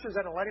him. The Christians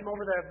had to let him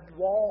over the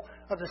wall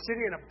of the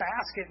city in a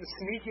basket and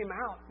sneak him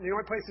out. And the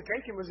only place to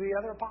take him was the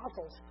other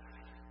apostles.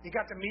 He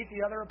got to meet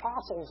the other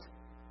apostles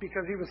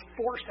because he was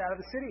forced out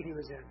of the city he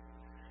was in.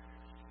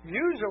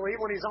 Usually,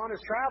 when he's on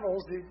his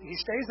travels, he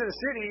stays in a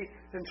city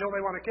until they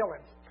want to kill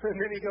him. And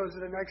then he goes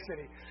to the next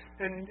city.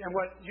 And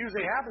what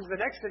usually happens, the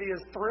next city is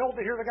thrilled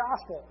to hear the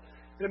gospel.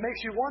 And it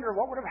makes you wonder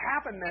what would have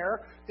happened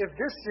there if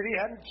this city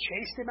hadn't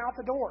chased him out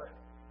the door.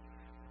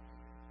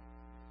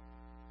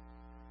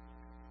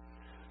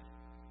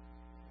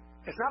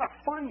 It's not a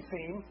fun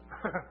theme,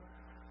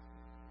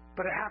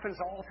 but it happens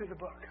all through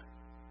the book.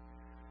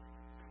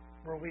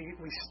 Where we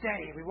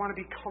stay, we want to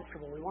be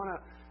comfortable, we want to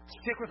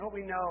stick with what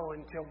we know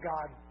until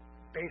God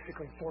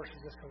basically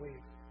forces us to leave.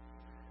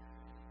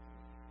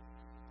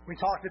 We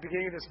talked at the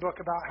beginning of this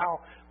book about how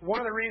one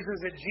of the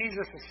reasons that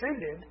Jesus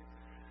ascended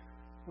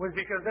was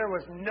because there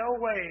was no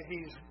way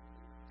these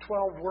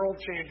 12 world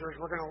changers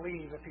were going to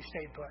leave if he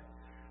stayed put.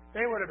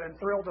 They would have been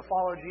thrilled to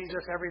follow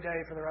Jesus every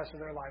day for the rest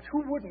of their lives.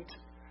 Who wouldn't?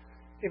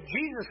 If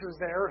Jesus was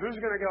there, who's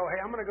going to go,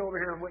 hey, I'm going to go over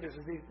here and witness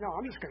with these? No,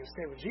 I'm just going to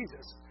stay with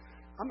Jesus.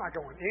 I'm not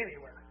going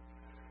anywhere.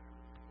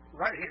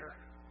 Right here.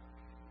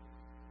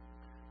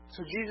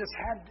 So Jesus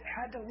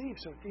had to leave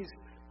so these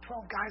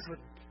 12 guys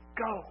would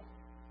go.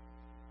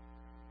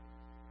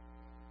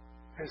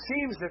 And it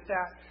seems that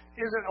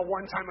isn't a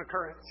one-time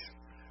occurrence.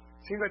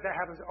 It seems like that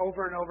happens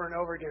over and over and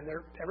over again.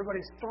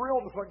 Everybody's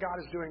thrilled with what God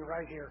is doing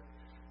right here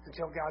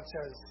until God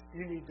says,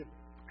 you need to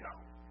go.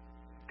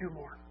 Do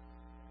more.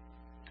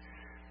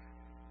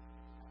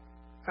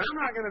 And I'm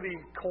not going to be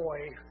coy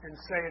and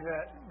say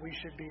that we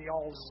should be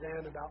all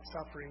zen about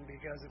suffering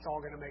because it's all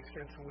going to make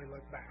sense when we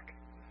look back.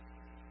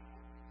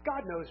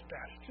 God knows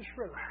best. Just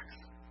relax.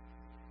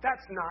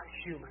 That's not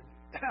human.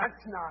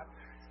 That's not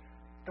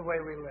the way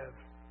we live.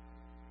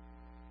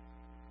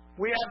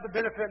 We have the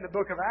benefit in the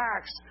book of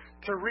Acts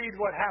to read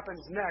what happens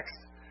next.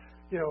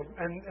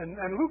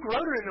 And Luke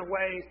wrote it in a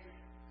way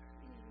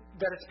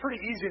that it's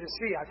pretty easy to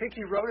see. I think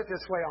he wrote it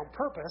this way on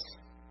purpose.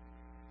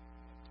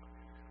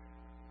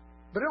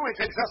 But it only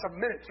takes us a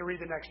minute to read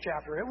the next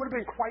chapter. It would have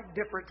been quite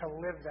different to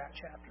live that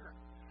chapter.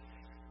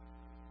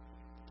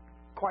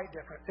 Quite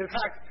different. In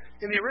fact,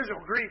 in the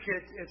original Greek,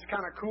 it's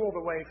kind of cool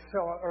the way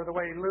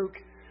Luke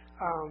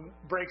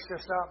breaks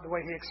this up, the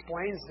way he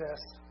explains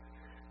this.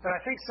 That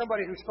I think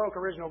somebody who spoke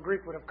original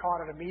Greek would have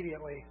caught it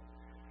immediately.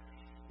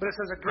 But it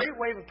says, a great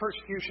wave of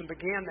persecution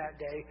began that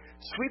day,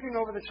 sweeping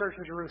over the church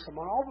of Jerusalem.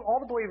 And all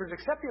the believers,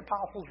 except the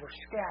apostles, were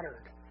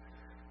scattered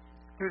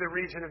through the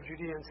region of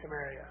Judea and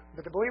Samaria.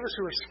 But the believers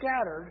who were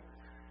scattered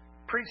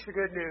preached the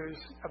good news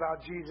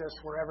about Jesus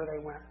wherever they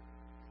went.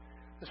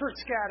 This word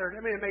scattered,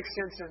 it makes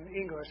sense in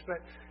English, but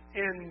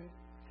in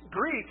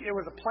Greek, it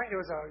was a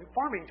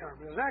farming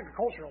term. It was an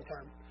agricultural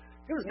term.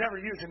 It was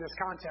never used in this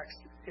context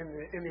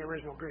in the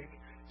original Greek.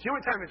 It's the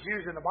only time it's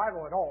used in the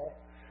Bible at all.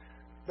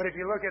 But if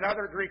you look at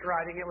other Greek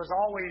writing, it was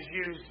always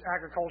used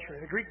agriculturally.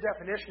 The Greek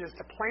definition is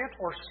to plant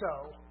or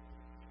sow.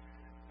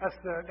 That's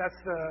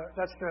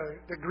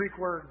the Greek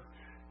word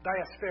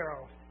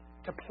diaspero,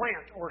 to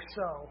plant or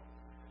sow.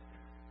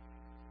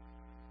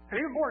 And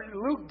even more,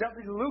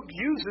 Luke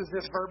uses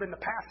this verb in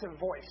the passive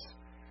voice,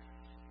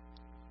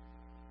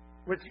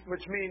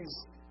 which means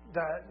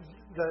that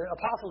the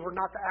apostles were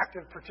not the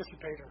active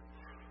participator.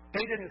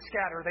 They didn't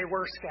scatter, they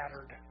were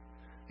scattered.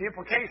 The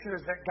implication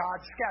is that God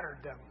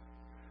scattered them.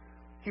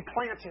 He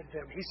planted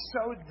them. He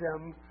sowed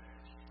them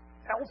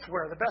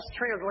elsewhere. The best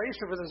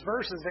translation for this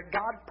verse is that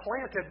God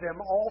planted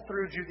them all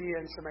through Judea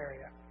and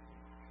Samaria.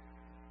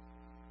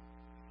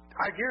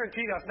 I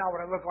guarantee that's not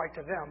what it looked like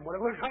to them. What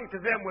it looked like to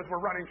them was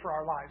we're running for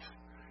our lives.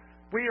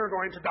 We are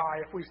going to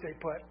die if we stay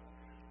put.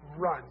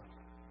 Run.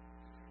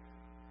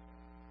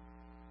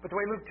 But the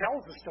way Luke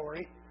tells the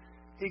story,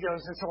 he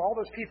goes, and so all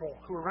those people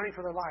who were running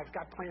for their lives,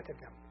 God planted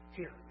them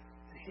here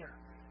and here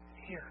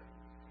and here.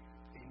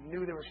 He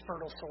knew there was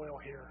fertile soil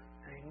here,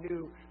 and he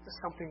knew that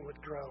something would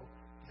grow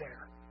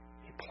there.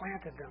 He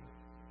planted them.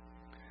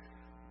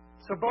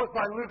 So both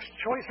by Luke's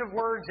choice of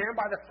words and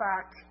by the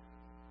fact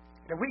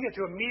that we get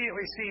to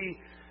immediately see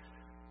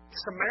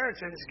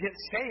Samaritans get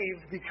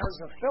saved because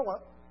of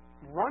Philip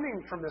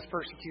running from this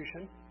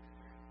persecution.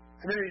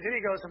 And then he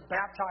goes and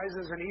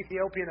baptizes an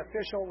Ethiopian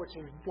official, which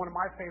is one of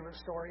my favorite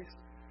stories.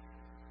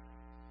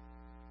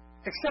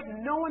 Except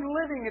no one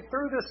living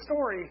through this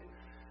story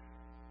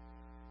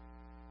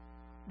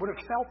would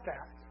have felt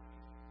that.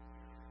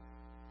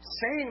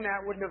 Saying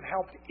that wouldn't have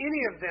helped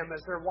any of them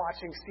as they're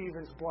watching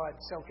Stephen's blood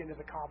soak into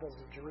the cobbles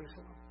of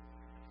Jerusalem.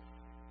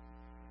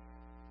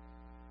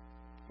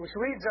 Which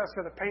leads us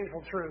to the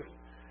painful truth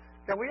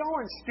that we all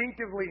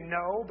instinctively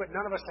know, but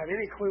none of us have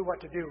any clue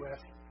what to do with.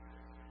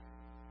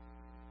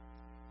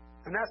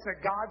 And that's that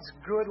God's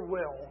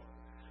goodwill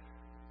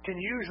can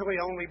usually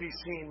only be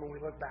seen when we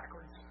look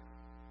backwards.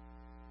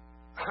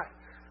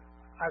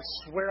 I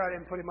swear I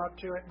didn't put him up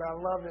to it, but I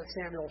love that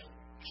Samuel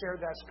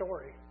shared that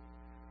story.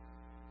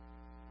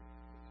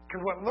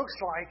 Because what looks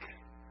like,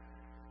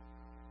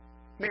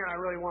 man, I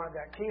really wanted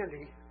that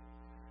candy,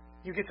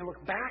 you get to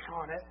look back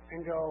on it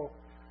and go,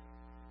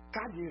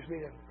 God used me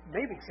to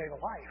maybe save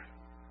a life.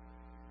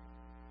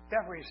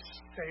 Definitely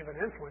save an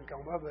insulin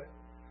coma, but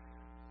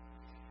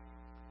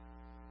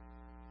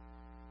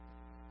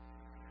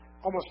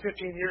almost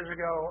 15 years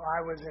ago,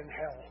 I was in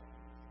hell.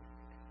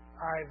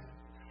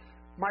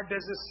 My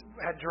business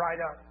had dried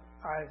up.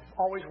 I've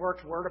always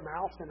worked word of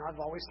mouth, and I've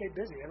always stayed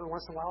busy. Every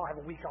once in a while, I have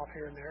a week off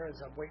here and there as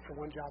I wait for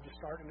one job to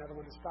start, another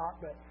one to stop.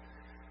 But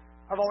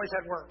I've always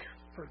had work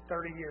for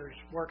 30 years.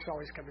 Work's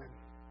always come in.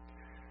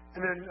 And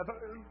then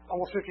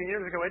almost 15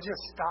 years ago, it just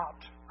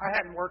stopped. I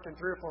hadn't worked in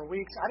 3 or 4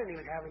 weeks. I didn't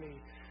even have any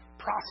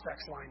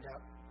prospects lined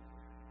up.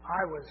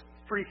 I was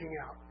freaking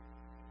out.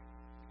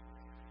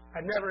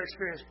 I'd never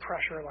experienced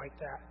pressure like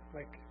that.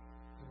 Like,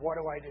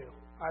 what do I do?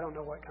 I don't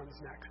know what comes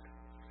next.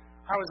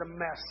 I was a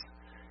mess.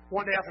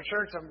 One day after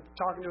church, I'm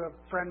talking to a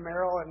friend,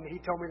 Merrill, and he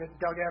told me that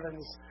Doug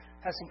Evans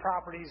has some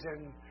properties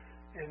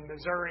in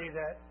Missouri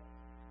that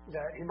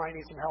he might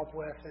need some help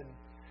with. And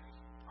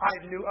I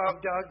knew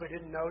of Doug, but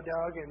didn't know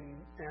Doug,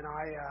 and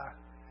I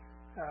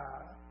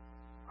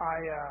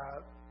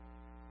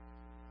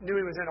knew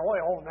he was in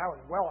oil, and that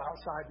was well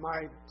outside my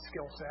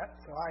skill set.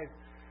 So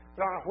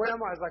but on a whim,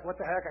 I was like, what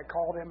the heck? I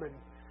called him, and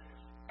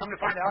come to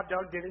find out,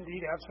 Doug did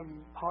indeed have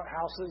some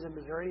houses in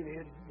Missouri. He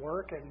needed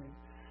work, and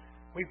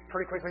we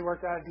pretty quickly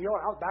worked out a deal,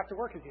 and I was back to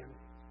work again.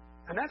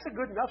 And that's a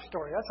good enough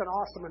story. That's an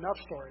awesome enough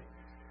story.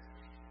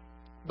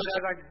 But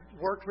as I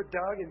worked with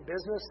Doug in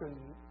business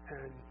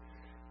and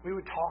we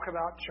would talk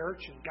about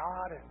church and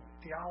God and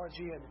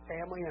theology and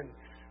family and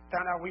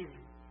found out we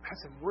had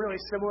some really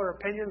similar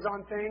opinions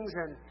on things,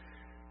 and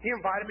he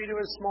invited me to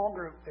his small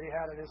group that he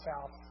had at his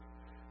house.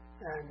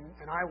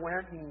 And I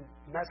went and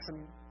met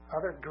some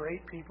other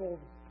great people,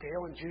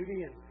 Dale and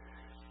Judy and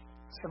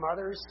some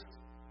others.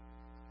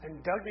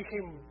 And Doug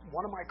became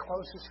one of my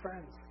closest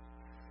friends,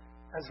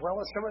 as well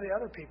as some of the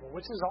other people,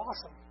 which is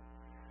awesome.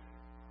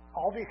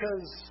 All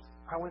because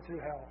I went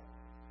through hell.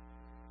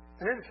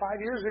 And then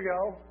 5 years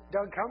ago,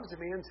 Doug comes to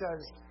me and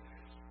says,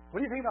 "What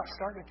do you think about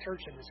starting a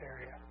church in this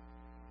area?"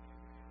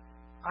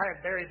 I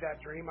had buried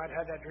that dream. I'd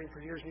had that dream for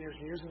years and years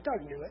and years, and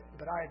Doug knew it,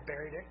 but I had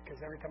buried it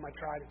because every time I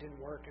tried, it didn't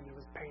work, and it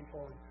was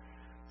painful. And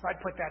so I'd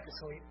put that to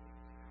sleep.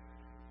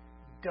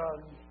 Doug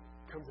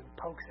comes and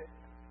pokes it.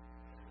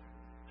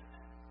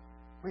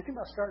 "What do you think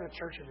about starting a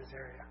church in this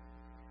area?"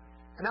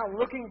 And now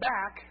looking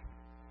back,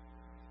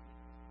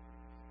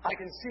 I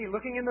can see,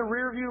 looking in the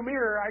rearview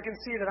mirror, I can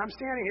see that I'm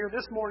standing here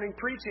this morning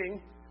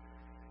preaching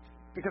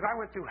because I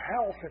went through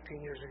hell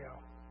 15 years ago.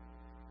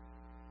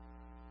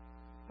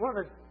 One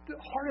of the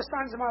hardest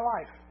times of my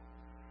life.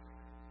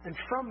 And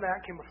from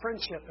that came a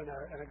friendship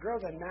and a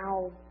growth, and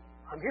now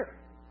I'm here.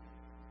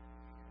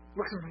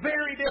 Looks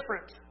very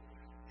different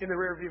in the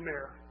rearview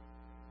mirror.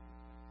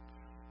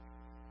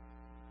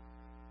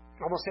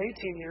 Almost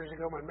 18 years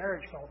ago, my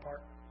marriage fell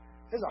apart.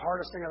 This is the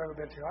hardest thing I've ever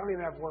been through. I don't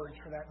even have words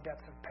for that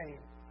depth of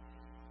pain.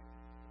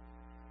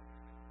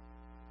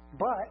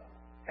 But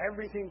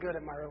everything good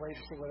in my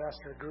relationship with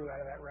Esther grew out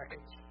of that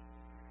wreckage.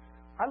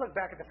 I look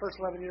back at the first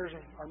 11 years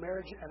of our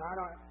marriage, and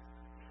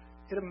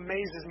it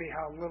amazes me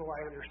how little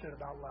I understood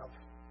about love.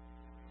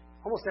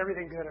 Almost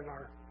everything good in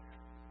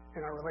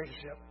our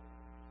relationship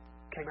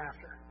came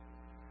after.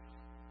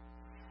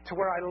 To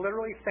where I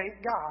literally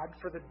thank God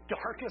for the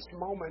darkest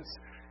moments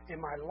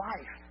in my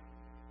life.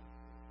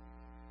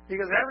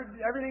 Because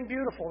everything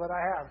beautiful that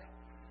I have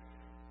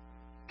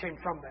came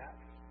from that.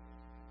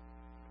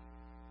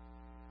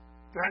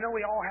 And I know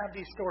we all have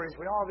these stories.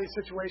 We all have these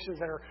situations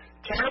that are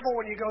terrible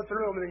when you go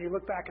through them, and then you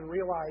look back and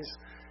realize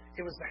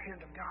it was the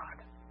hand of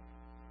God.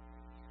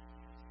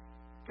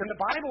 And the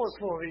Bible is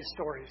full of these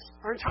stories.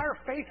 Our entire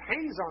faith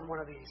hangs on one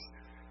of these.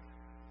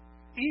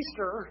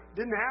 Easter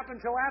didn't happen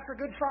until after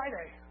Good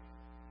Friday.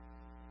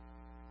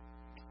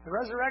 The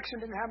resurrection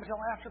didn't happen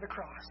until after the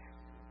cross.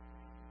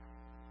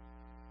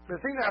 The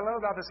thing that I love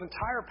about this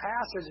entire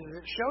passage is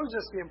it shows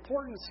us the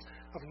importance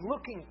of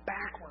looking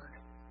backward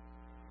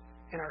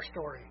in our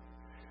story.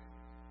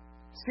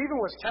 Stephen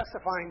was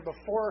testifying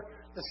before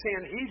the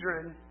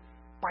Sanhedrin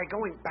by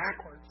going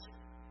backwards.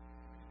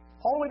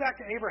 All the way back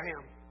to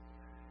Abraham.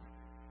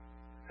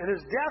 And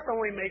his death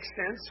only makes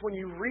sense when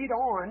you read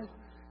on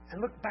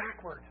and look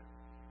backward.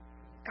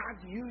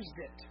 God used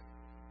it.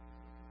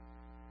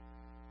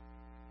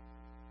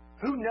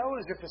 Who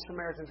knows if the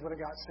Samaritans would have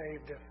got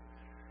saved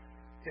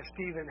if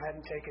Stephen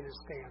hadn't taken his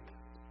stand.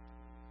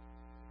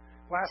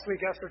 Last week,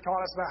 Esther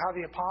taught us about how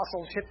the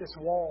apostles hit this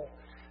wall.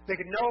 They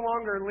could no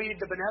longer lead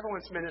the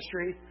benevolence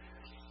ministry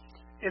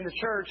in the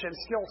church and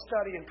still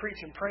study and preach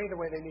and pray the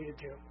way they needed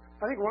to.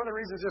 I think one of the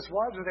reasons this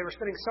was they were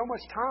spending so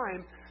much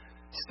time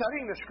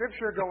studying the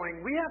Scripture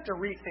going, we have to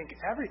rethink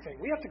everything.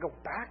 We have to go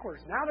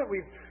backwards. Now that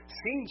we've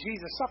seen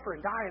Jesus suffer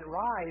and die and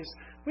rise,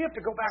 we have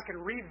to go back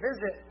and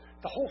revisit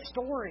the whole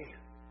story.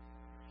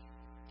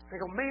 They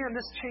go, man,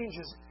 this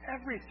changes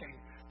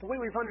everything. The way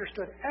we've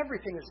understood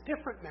everything is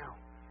different now.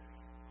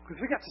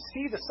 Because we got to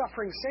see the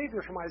suffering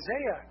Savior from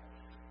Isaiah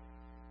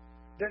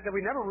that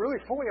we never really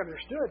fully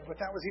understood what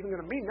that was even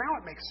going to mean. Now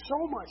it makes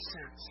so much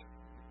sense.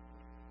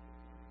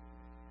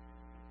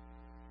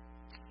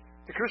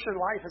 The Christian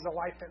life is a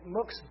life that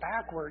looks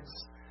backwards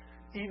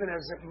even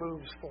as it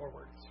moves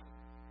forwards.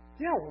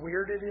 You know how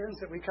weird it is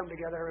that we come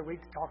together every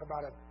week to talk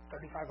about a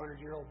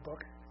 3,500-year-old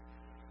book?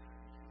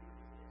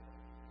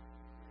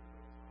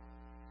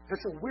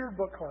 It's a weird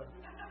book club.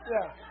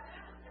 Yeah.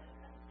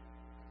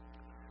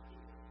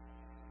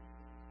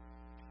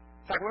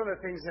 In fact, one of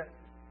the things that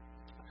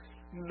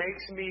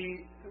makes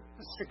me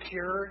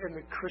secure in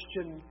the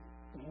Christian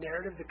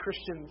narrative, the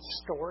Christian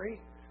story,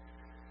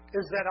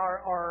 is that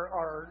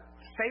our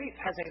faith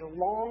has a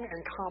long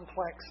and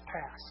complex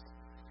past.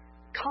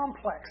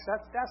 Complex,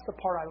 that's the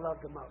part I love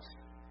the most.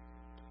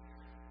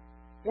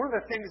 One of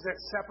the things that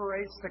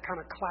separates the kind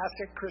of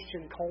classic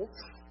Christian cults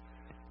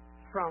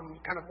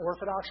from kind of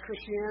Orthodox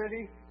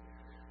Christianity,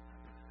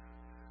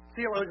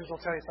 theologians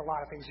will tell you it's a lot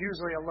of things,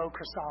 usually a low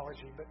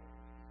Christology, but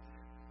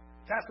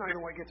that's not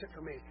even what gets it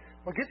for me.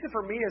 What gets it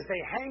for me is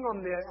they hang on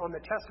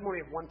the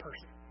testimony of one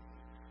person.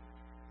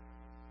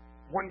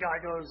 One guy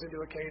goes into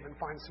a cave and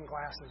finds some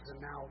glasses, and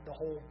now the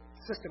whole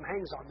system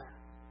hangs on that.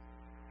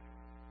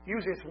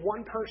 Usually it's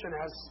one person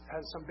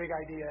has some big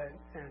idea,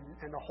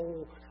 and the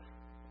whole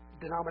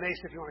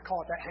denomination, if you want to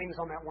call it that, hangs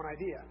on that one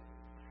idea.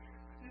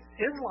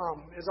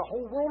 Islam is a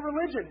whole world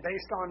religion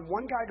based on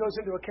one guy goes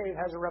into a cave,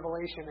 has a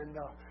revelation, and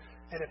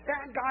if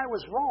that guy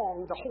was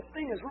wrong, the whole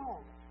thing is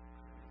wrong.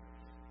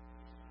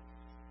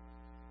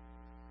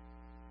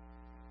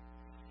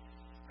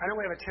 I know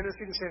we have a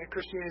tendency to say that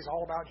Christianity is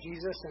all about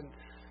Jesus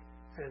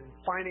and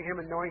finding Him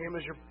and knowing Him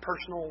as your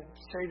personal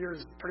Savior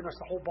is pretty much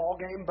the whole ball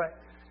game. But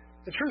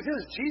the truth is,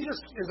 Jesus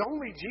is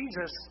only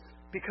Jesus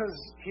because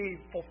He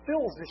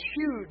fulfills this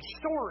huge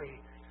story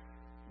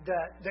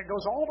that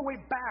goes all the way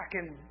back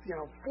in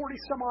 40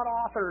 some odd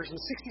authors and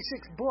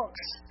 66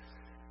 books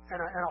and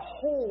a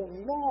whole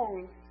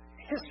long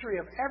history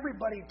of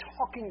everybody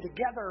talking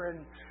together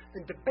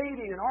and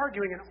debating and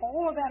arguing, and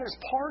all of that is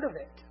part of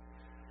it.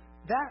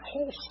 That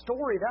whole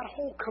story, that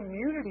whole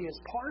community is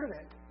part of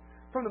it.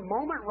 From the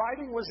moment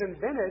writing was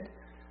invented,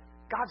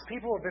 God's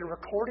people have been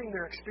recording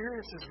their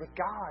experiences with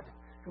God.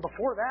 And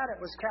before that,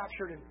 it was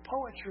captured in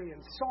poetry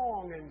and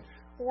song and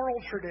oral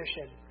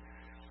tradition.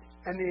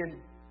 And the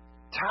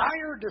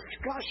entire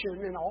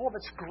discussion and all of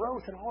its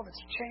growth and all of its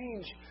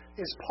change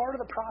is part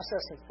of the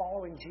process of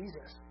following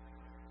Jesus.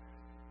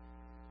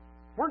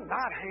 We're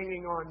not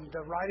hanging on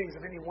the writings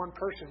of any one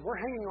person. We're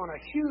hanging on a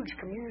huge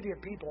community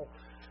of people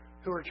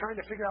who are trying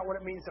to figure out what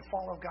it means to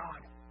follow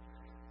God.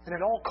 And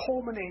it all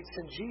culminates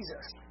in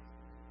Jesus.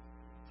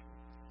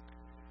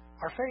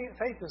 Our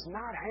faith does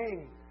not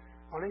hang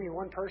on any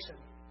one person.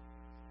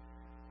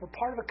 We're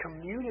part of a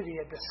community,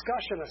 a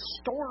discussion, a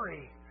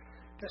story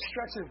that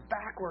stretches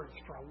backwards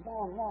for a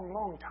long, long,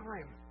 long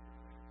time.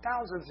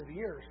 Thousands of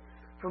years.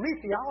 For me,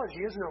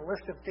 theology isn't a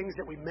list of things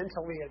that we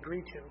mentally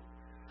agree to.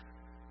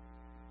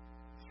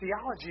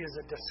 Theology is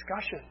a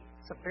discussion.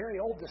 It's a very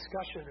old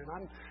discussion,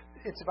 and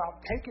it's about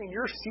taking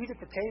your seat at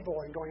the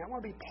table and going, I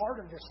want to be part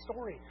of this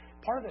story,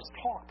 part of this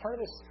talk, part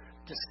of this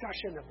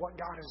discussion of what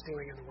God is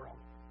doing in the world.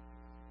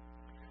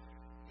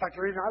 In fact,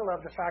 the reason I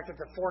love the fact that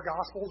the four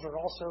Gospels are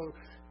also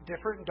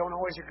different and don't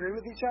always agree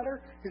with each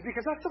other is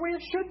because that's the way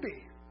it should be.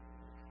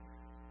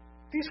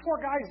 These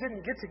four guys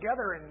didn't get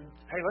together and,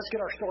 hey, let's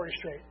get our story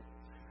straight.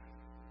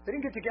 They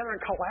didn't get together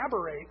and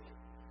collaborate.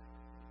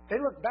 They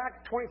looked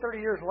back 20,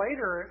 30 years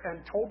later and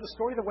told the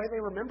story the way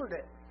they remembered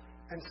it.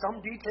 And some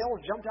details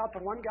jumped out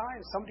to one guy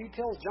and some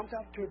details jumped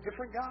out to a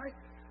different guy.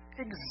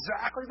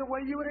 Exactly the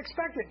way you would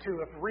expect it to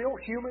if real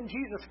human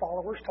Jesus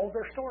followers told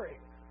their story.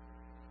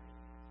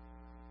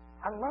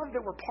 I love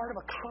that we're part of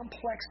a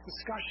complex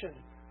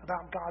discussion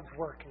about God's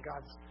work and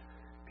God's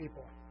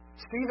people.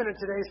 Stephen in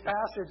today's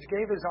passage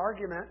gave his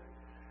argument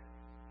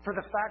for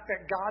the fact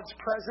that God's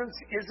presence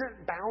isn't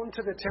bound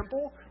to the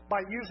temple by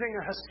using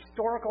a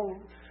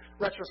historical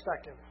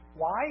retrospective.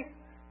 Why?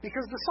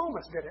 Because the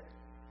psalmist did it.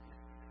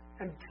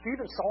 And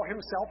Stephen saw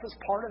himself as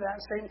part of that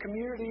same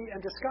community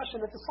and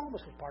discussion that the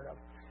psalmist was part of.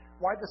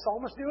 Why did the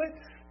psalmist do it?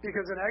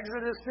 Because in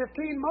Exodus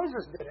 15,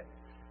 Moses did it.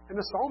 And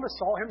the psalmist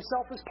saw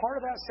himself as part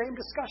of that same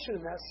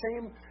discussion, that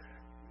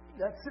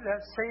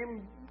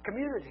same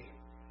community.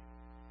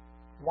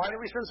 Why do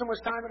we spend so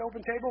much time at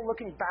Open Table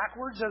looking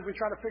backwards as we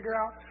try to figure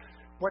out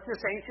what this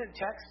ancient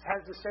text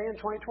has to say in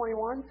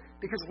 2021?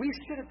 Because we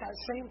sit at that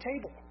same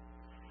table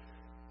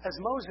as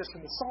Moses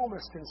and the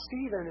psalmist and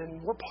Stephen,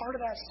 and we're part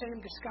of that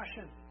same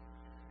discussion.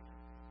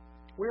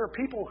 We are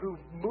people who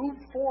move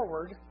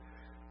forward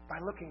by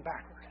looking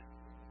backward.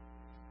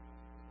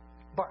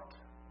 But,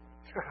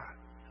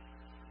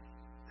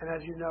 and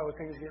as you know,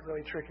 things get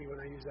really tricky when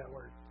I use that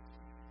word.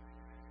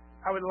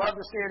 I would love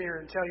to stand here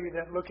and tell you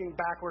that looking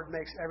backward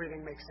makes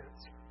everything make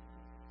sense.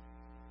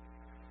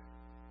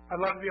 I'd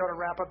love to be able to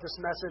wrap up this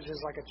message as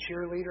like a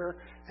cheerleader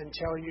and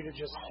tell you to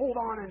just hold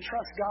on and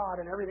trust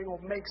God and everything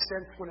will make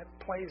sense when it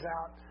plays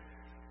out.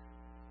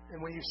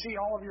 And when you see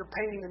all of your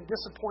pain and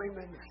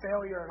disappointment and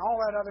failure and all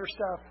that other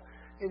stuff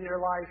in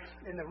your life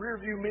in the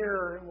rearview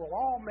mirror, it will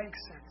all make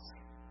sense.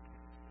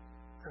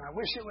 And I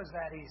wish it was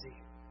that easy.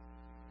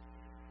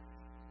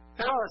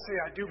 And honestly,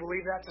 I do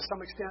believe that to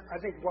some extent. I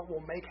think what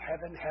will make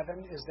heaven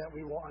heaven is that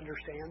we will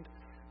understand,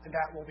 and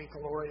that will be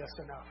glorious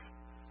enough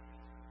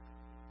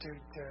to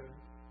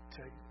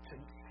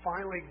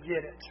finally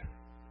get it.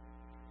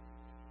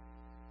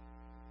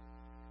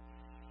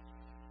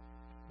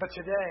 But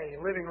today,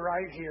 living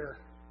right here,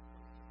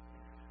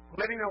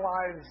 living the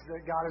lives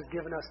that God has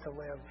given us to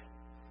live,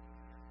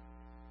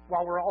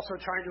 while we're also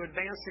trying to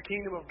advance the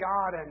kingdom of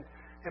God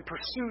and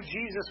pursue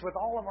Jesus with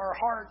all of our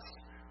hearts,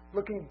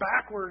 looking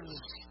backwards,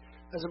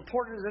 as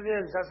important as it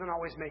is, doesn't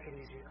always make it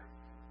easier.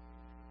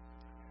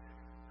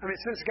 I mean,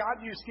 since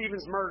God used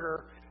Stephen's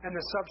murder and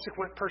the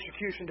subsequent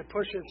persecution to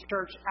push his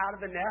church out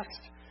of the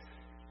nest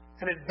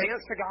and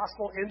advance the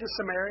gospel into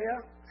Samaria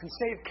and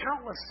save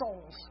countless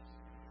souls,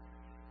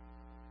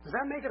 does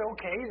that make it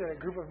okay that a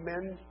group of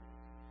men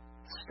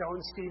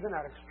stoned Stephen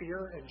out of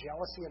fear and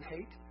jealousy and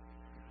hate?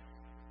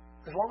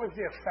 As long as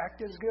the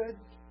effect is good,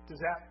 does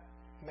that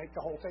make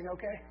the whole thing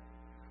okay?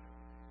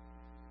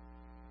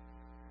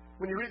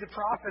 When you read the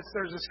prophets,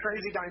 there's this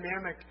crazy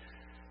dynamic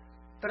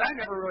that I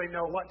never really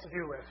know what to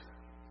do with.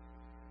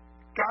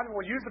 God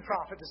will use the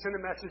prophet to send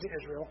a message to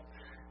Israel,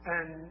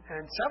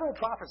 and several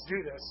prophets do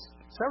this.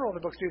 Several of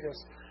the books do this.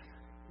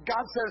 God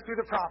says through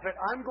the prophet,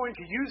 I'm going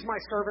to use my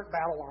servant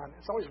Babylon.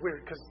 It's always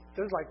weird because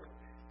there's like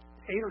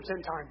 8 or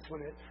 10 times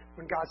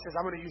when God says,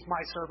 I'm going to use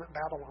my servant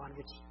Babylon,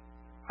 which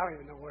I don't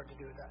even know what to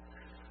do with that.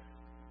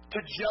 to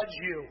judge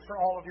you for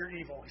all of your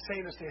evil. He's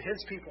saying this to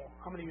his people.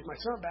 I'm going to use my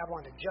servant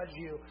Babylon to judge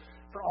you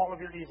for all of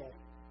your evil.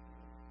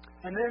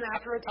 And then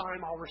after a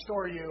time, I'll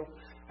restore you,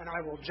 and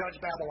I will judge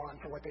Babylon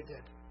for what they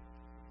did.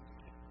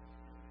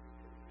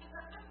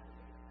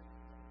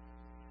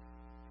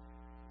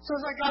 So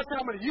it's like God said,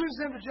 I'm going to use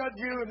them to judge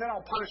you, and then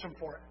I'll punish them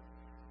for it.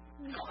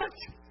 What?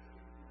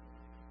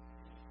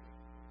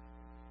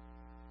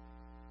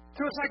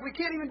 So it's like we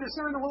can't even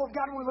discern the will of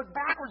God when we look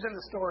backwards in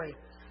the story.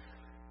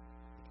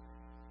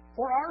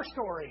 Or our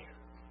story.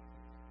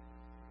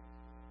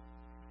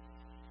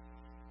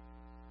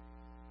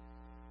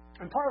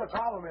 And part of the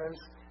problem is,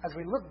 as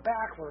we look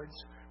backwards,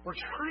 we're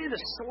trying to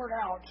sort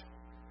out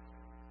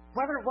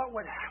whether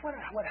what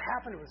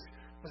happened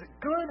was it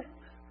good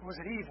or was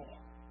it evil?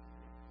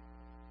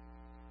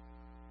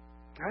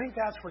 I think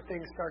that's where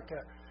things start to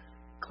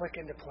click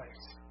into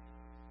place.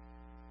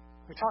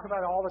 We talk about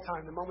it all the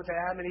time, the moment that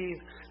Adam and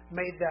Eve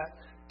made that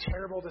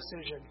terrible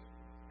decision,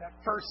 that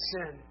first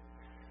sin.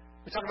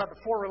 We talk about the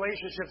 4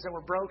 relationships that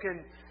were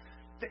broken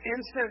the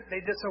instant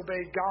they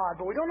disobeyed God,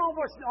 but we don't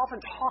often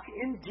talk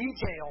in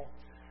detail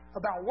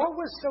about what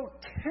was so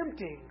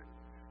tempting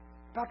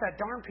about that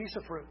darn piece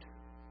of fruit.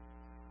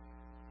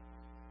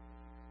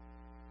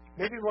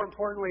 Maybe more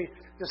importantly,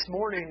 this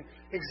morning,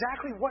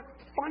 exactly what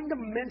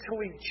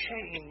fundamentally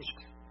changed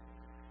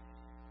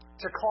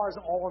to cause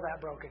all of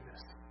that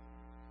brokenness.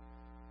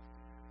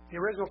 The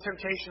original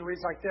temptation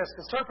reads like this: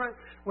 the serpent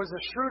was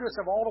the shrewdest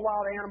of all the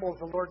wild animals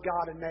the Lord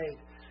God had made.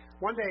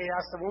 One day he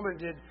asked the woman,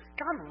 did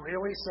God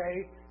really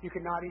say you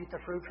could not eat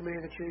the fruit from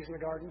any of the trees in the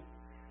garden?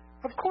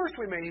 Of course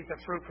we may eat the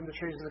fruit from the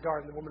trees in the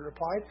garden, the woman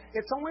replied.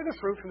 It's only the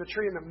fruit from the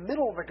tree in the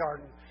middle of the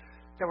garden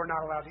that we're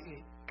not allowed to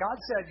eat. God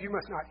said you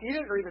must not eat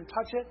it or even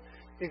touch it.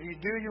 If you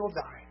do, you will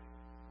die.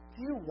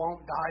 You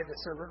won't die, the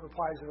serpent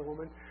replies to the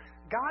woman.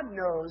 God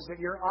knows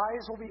that your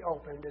eyes will be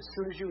opened as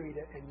soon as you eat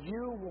it, and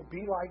you will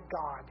be like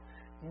God,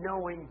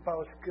 knowing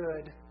both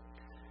good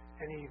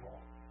and evil.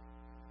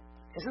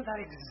 Isn't that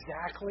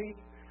exactly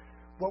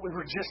what we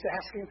were just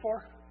asking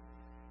for?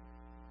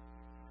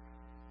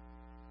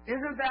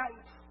 Isn't that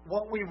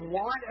what we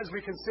want as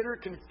we consider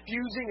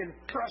confusing and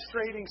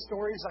frustrating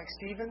stories like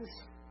Stephen's?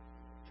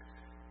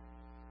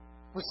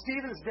 Was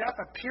Stephen's death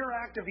a pure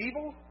act of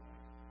evil?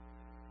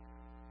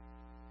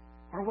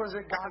 Or was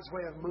it God's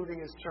way of moving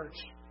His church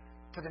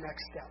to the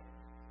next step?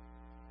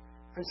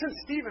 And since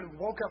Stephen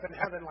woke up in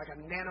heaven like a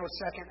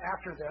nanosecond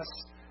after this,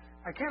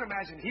 I can't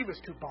imagine he was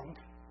too bummed.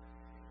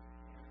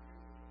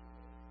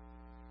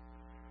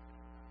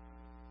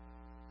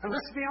 And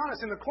let's be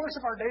honest, in the course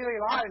of our daily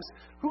lives,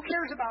 who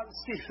cares about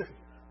Stephen?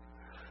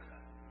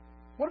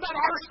 What about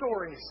our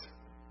stories?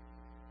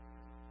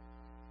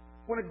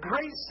 When a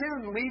great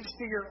sin leads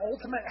to your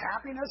ultimate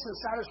happiness and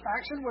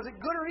satisfaction, was it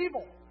good or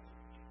evil?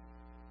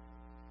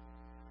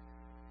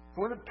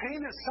 When the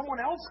pain that someone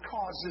else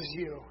causes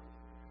you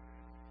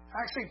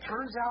actually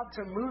turns out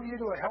to move you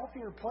to a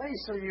healthier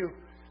place,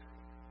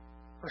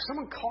 or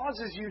someone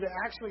causes you to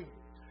actually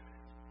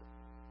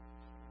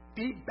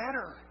be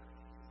better,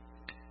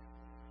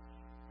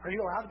 are you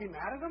allowed to be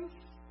mad at them?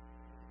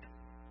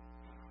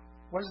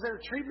 Was their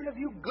treatment of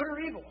you good or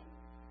evil?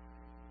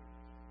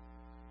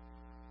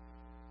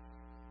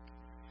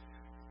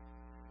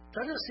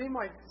 Doesn't it seem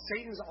like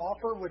Satan's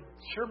offer would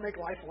sure make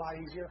life a lot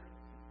easier?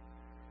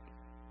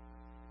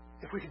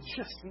 If we could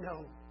just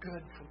know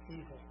good from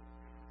evil.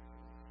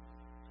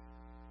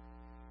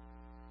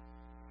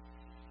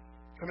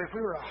 I mean, if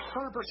we were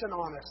 100%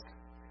 honest,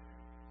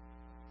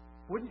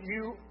 wouldn't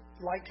you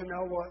like to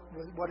know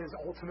what is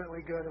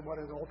ultimately good and what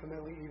is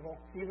ultimately evil,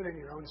 even in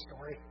your own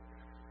story?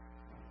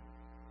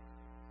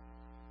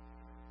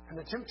 And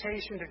the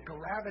temptation to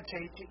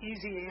gravitate to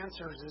easy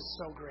answers is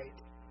so great.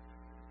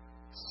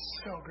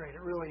 So great,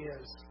 it really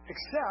is.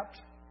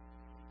 Except,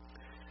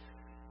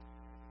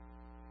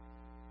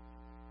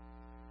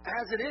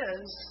 as it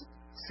is,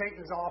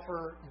 Satan's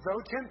offer,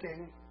 though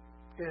tempting,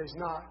 is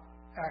not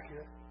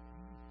accurate.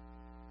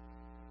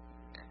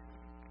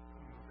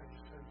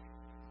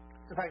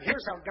 In fact,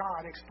 here's how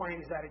God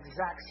explains that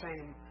exact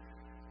same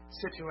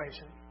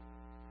situation.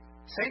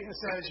 Satan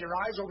says, your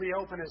eyes will be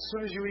open as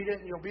soon as you eat it,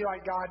 and you'll be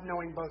like God,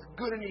 knowing both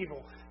good and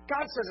evil.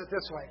 God says it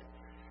this way: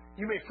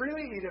 you may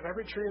freely eat of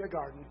every tree in the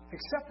garden,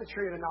 except the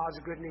tree of the knowledge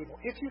of good and evil.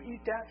 If you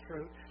eat that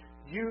fruit,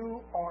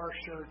 you are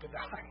sure to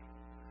die.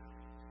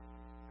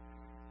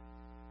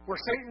 Where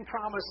Satan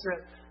promised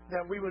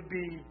that we would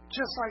be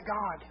just like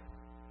God.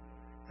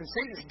 And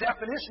Satan's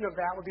definition of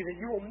that would be that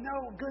you will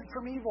know good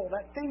from evil.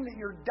 That thing that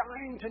you're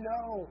dying to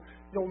know,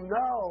 you'll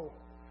know.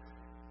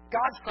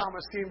 God's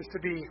promise seems to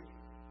be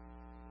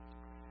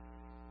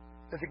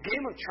that the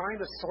game of trying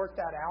to sort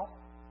that out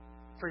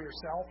for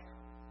yourself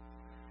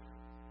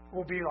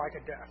will be like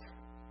a death.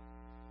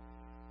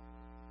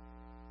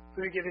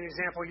 Let me give you an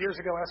example. Years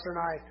ago, Esther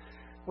and I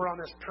were on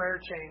this prayer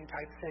chain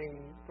type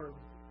thing where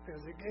it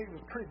was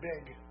pretty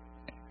big.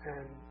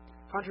 And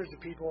hundreds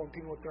of people, and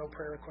people would throw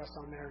prayer requests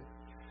on there.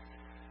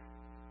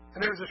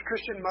 And there was this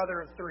Christian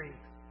mother of 3,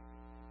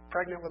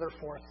 pregnant with her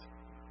 4th.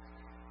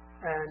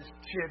 And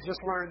she had just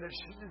learned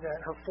that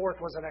her fourth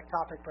was an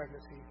ectopic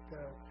pregnancy.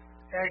 The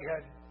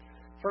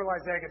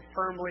fertilized egg had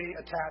firmly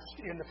attached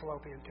in the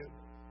fallopian tube.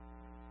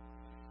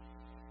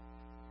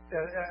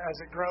 As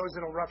it grows,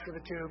 it'll rupture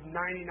the tube. 99%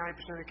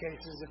 of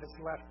cases, if it's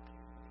left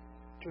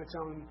to its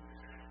own,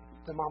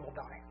 the mom will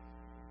die.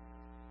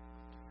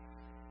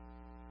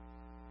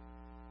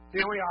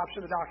 The only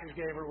option the doctors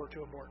gave her were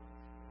to abort.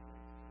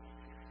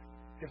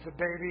 If the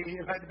baby,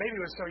 in fact, the baby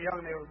was so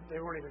young, they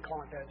weren't even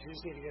calling that. She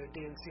just needed to get a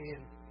D&C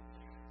and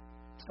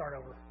start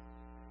over.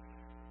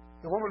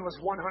 The woman was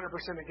 100%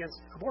 against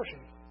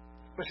abortion,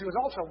 but she was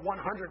also 100%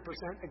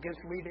 against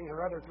leaving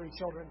her other 3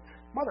 children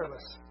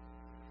motherless.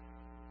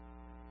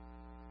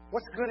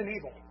 What's good and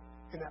evil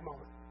in that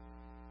moment?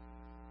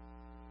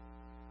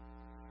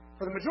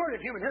 For the majority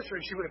of human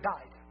history, she would have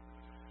died.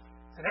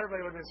 And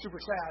everybody would have been super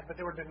sad, but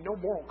there would have been no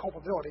moral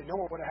culpability. No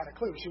one would have had a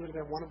clue. She would have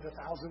been one of the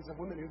thousands of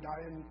women who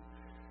die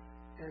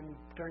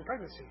during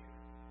pregnancy.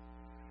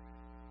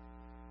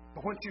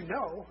 But once you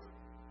know,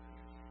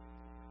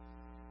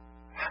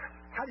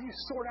 how do you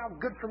sort out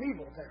good from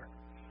evil there?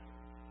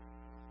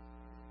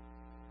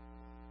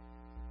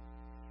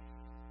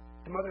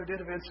 The mother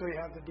did eventually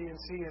have the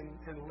D&C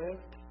and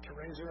lived to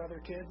raise her other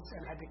kids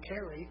and had to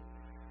carry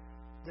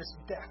this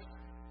death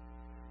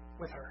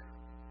with her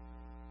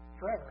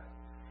forever.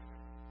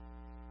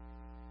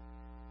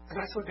 And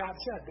that's what God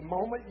said. The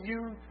moment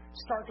you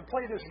start to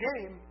play this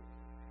game,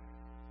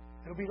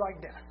 it'll be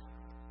like death.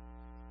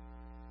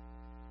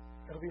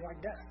 It'll be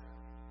like death.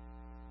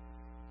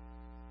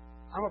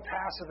 I'm a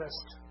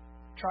pacifist.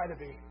 Try to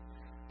be.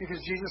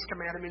 Because Jesus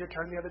commanded me to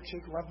turn the other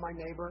cheek, love my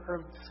neighbor,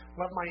 or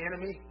love my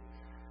enemy.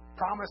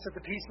 Promise that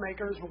the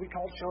peacemakers will be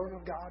called children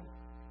of God.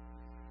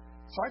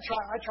 So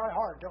I try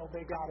hard to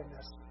obey God in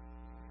this.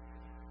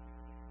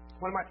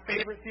 One of my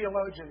favorite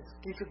theologians,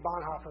 Dietrich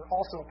Bonhoeffer,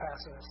 also a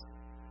pacifist.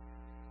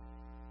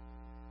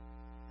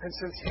 And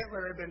since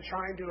Hitler had been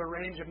trying to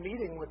arrange a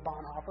meeting with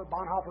Bonhoeffer,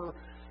 Bonhoeffer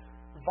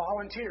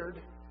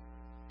volunteered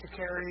to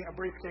carry a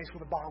briefcase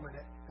with a bomb in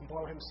it and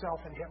blow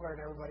himself and Hitler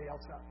and everybody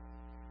else up.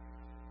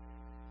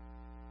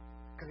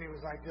 Because he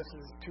was like, this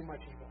is too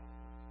much evil.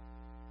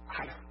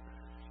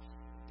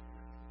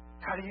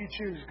 How do you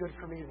choose good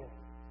from evil?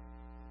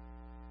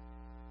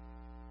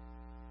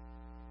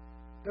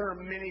 There are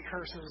many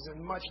curses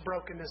and much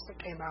brokenness that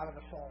came out of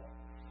the fall.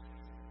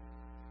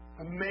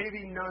 And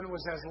maybe none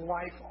was as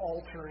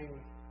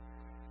life-altering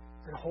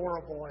and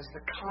horrible as the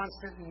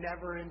constant,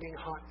 never-ending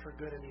hunt for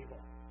good and evil.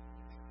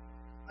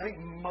 I think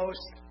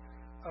most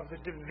of the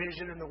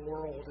division in the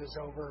world is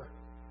over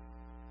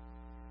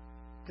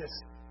this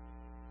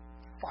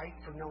fight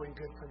for knowing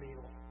good from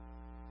evil.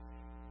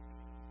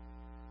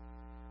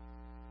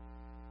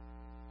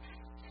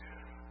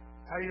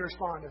 How do you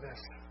respond to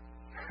this?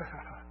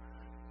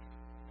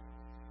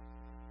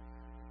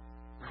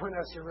 When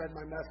Esther read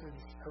my message,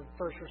 her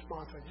first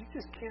response was, you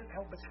just can't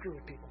help but screw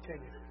with people, can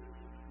you?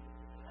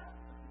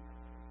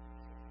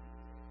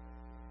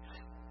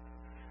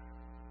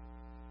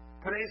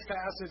 Today's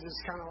passage is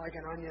kind of like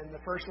an onion.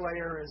 The first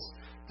layer is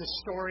the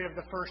story of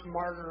the first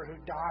martyr who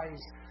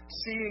dies,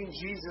 seeing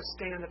Jesus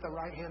stand at the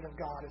right hand of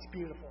God. It's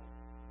beautiful.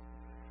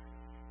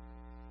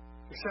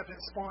 Except it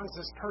spawns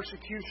this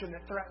persecution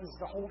that threatens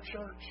the whole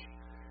church,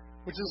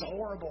 which is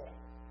horrible.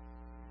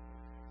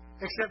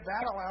 Except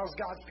that allows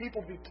God's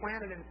people to be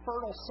planted in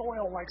fertile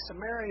soil like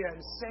Samaria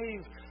and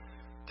save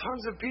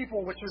tons of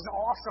people, which is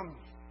awesome.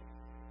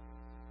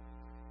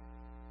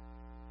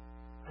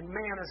 And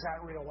man, is that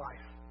real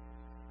life.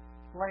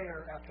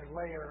 Layer after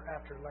layer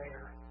after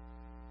layer.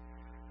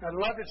 I'd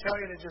love to tell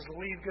you to just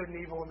leave good and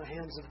evil in the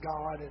hands of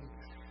God and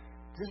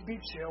just be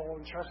chill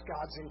and trust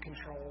God's in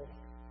control.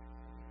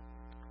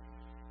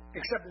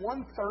 Except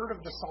 1/3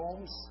 of the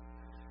Psalms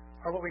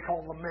are what we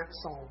call lament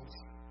Psalms.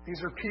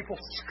 These are people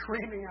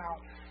screaming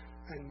out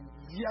and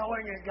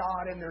yelling at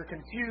God in their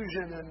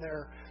confusion and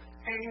their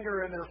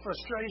anger and their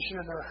frustration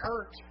and their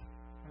hurt.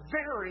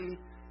 Very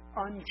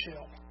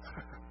unchill.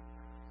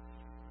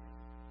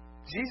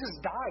 Jesus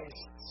dies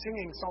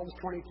singing Psalms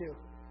 22.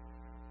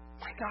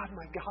 My God,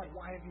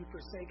 why have you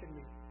forsaken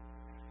me?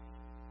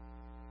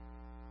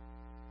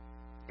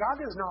 God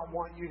does not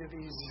want you to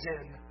be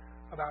zen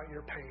about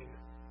your pain.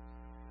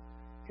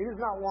 He does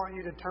not want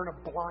you to turn a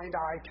blind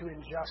eye to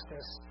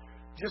injustice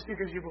just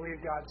because you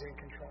believe God's in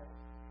control.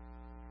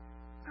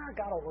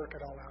 God will work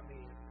it all out in the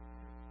end.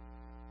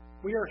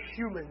 We are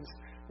humans,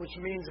 which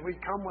means we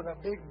come with a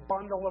big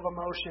bundle of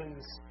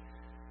emotions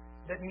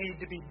that need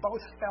to be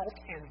both felt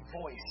and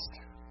voiced.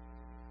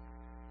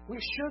 We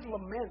should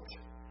lament.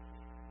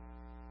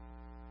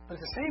 But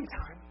at the same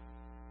time,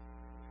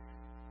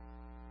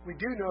 we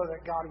do know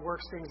that God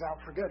works things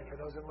out for good for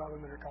those that love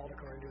Him and are called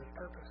according to His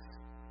purpose.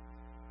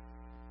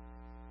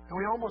 And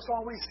we almost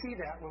always see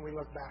that when we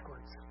look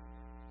backwards.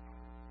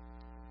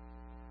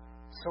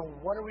 So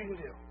what are we to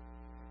do?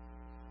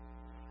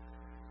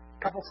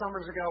 A couple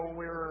summers ago when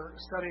we were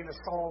studying the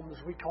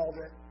Psalms, we called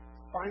it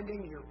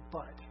Finding Your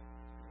Butt.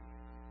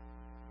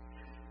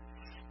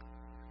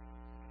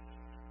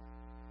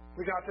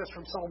 We got this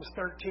from Psalms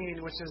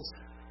 13, which is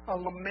a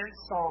lament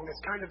song is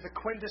kind of the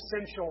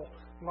quintessential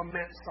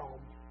lament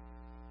psalm.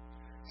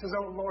 It says,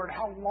 "Oh Lord,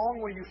 how long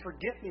will you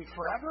forget me?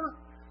 Forever?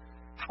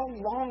 How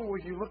long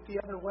will you look the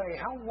other way?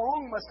 How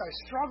long must I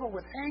struggle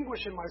with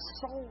anguish in my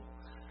soul,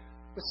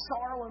 with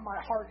sorrow in my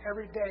heart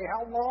every day?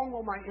 How long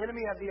will my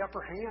enemy have the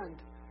upper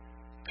hand?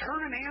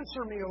 Turn and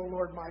answer me, O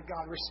Lord my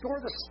God. Restore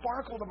the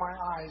sparkle to my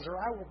eyes, or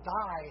I will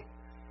die.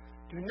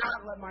 Do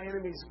not let my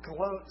enemies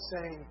gloat,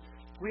 saying,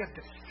 we have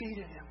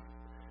defeated him.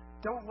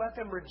 Don't let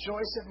them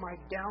rejoice at my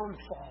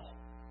downfall.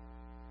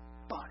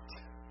 But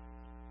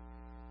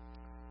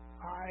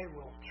I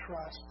will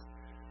trust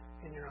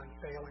in your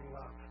unfailing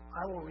love.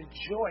 I will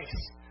rejoice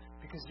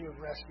because you have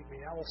rescued me.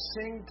 I will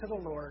sing to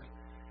the Lord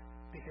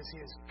because he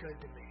is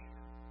good to me."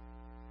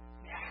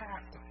 You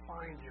have to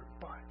find your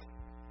but.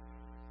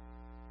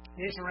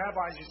 The ancient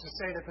rabbis used to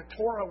say that the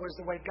Torah was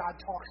the way God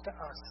talks to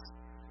us,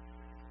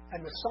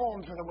 and the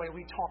Psalms are the way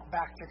we talk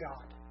back to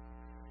God.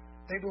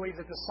 They believe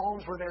that the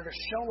Psalms were there to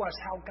show us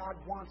how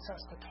God wants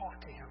us to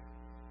talk to him.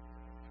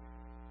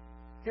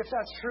 If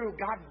that's true,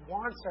 God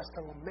wants us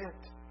to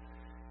lament.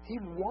 He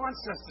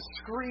wants us to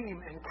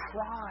scream and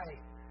cry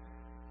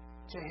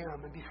to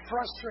him and be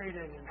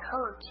frustrated and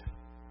hurt.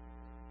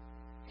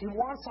 He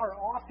wants our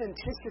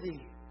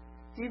authenticity,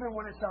 even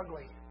when it's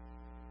ugly.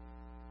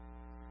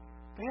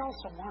 But he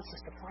also wants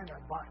us to find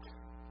our but.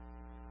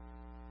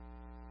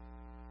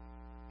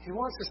 He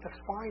wants us to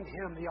find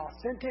him, the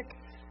authentic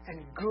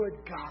and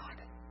good God.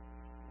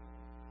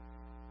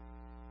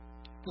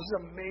 This is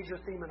a major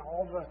theme in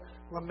all the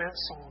lament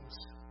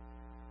psalms.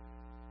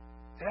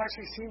 It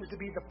actually seems to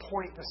be the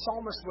point. The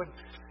psalmist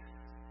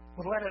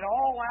would let it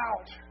all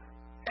out,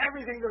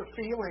 everything they're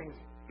feeling,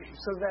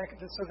 so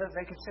that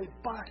they could say,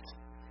 "But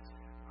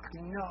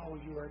I know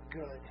you are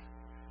good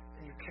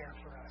and you care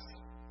for us."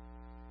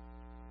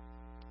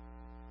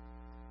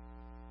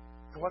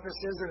 And what this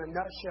is in a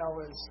nutshell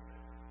is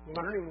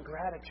learning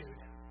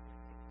gratitude.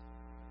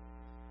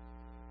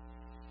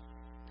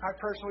 I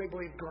personally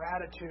believe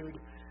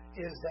gratitude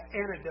is the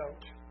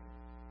antidote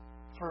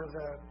for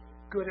the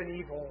good and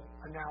evil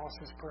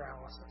analysis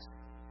paralysis.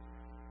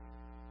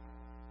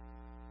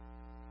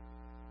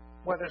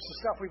 Whether it's the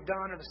stuff we've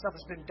done or the stuff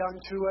that's been done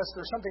to us,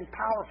 there's something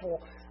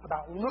powerful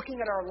about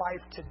looking at our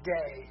life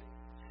today,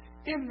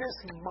 in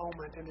this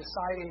moment, and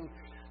deciding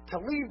to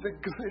leave the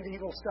good and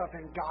evil stuff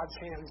in God's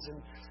hands,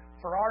 and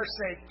for our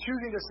sake,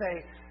 choosing to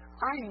say,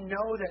 I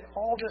know that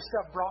all this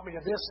stuff brought me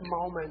to this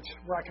moment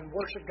where I can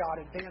worship God,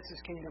 advance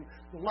his kingdom,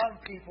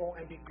 love people,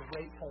 and be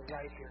grateful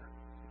right here.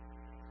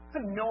 I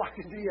have no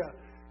idea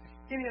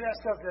if any of that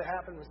stuff that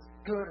happened was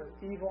good or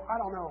evil. I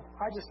don't know.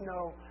 I just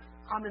know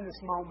I'm in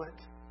this moment,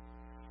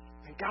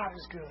 and God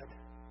is good.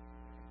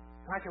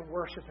 And I can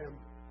worship him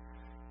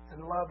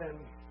and love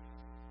him.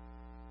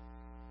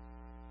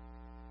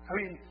 I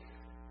mean,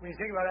 when you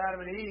think about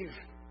Adam and Eve,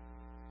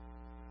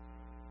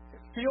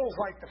 it feels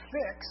like the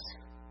fix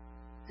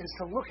is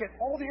to look at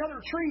all the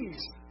other trees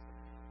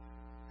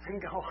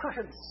and go,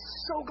 I'm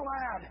so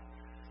glad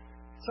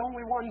it's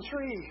only one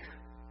tree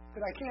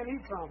that I can't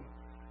eat from.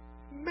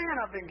 Man,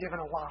 I've been given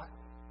a lot.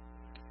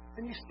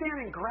 And you stand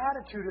in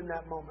gratitude in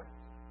that moment.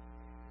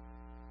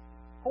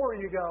 Or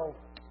you go,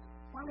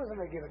 why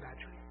wasn't I given that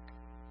tree?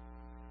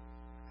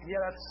 And yeah,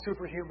 that's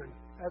superhuman.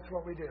 That's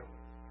what we do.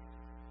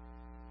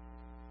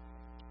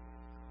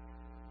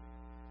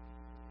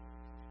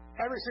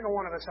 Every single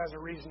one of us has a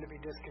reason to be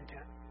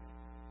discontent.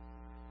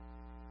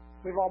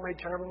 We've all made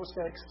terrible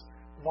mistakes.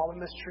 We've all been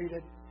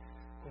mistreated.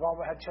 We've all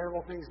had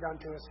terrible things done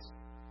to us.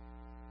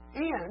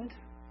 And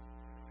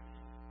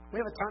we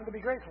have a ton to be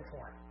grateful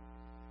for.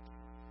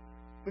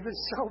 We've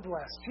been so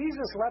blessed.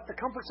 Jesus left the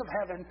comforts of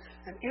heaven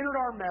and entered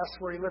our mess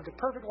where he lived a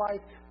perfect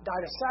life,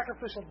 died a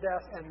sacrificial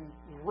death, and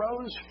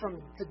rose from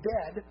the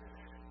dead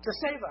to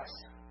save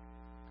us.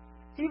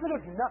 Even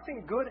if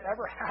nothing good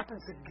ever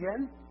happens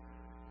again,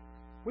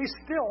 we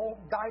still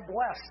die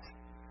blessed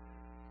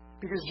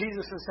because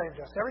Jesus has saved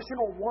us. Every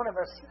single one of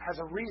us has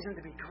a reason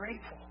to be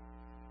grateful.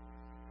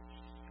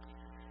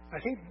 I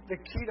think the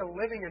key to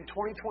living in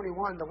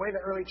 2021, the way the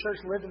early church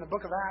lived in the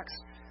book of Acts,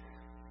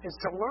 is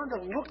to learn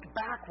to look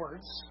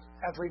backwards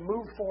as we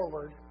move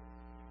forward,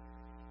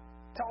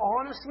 to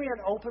honestly and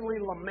openly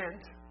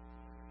lament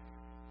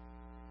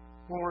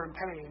when we're in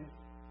pain,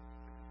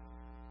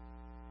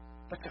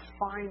 but to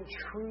find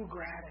true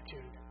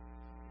gratitude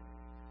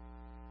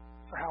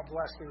for how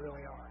blessed we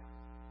really are.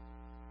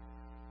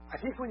 I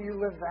think when you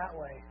live that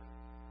way,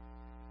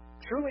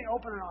 truly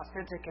open and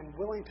authentic and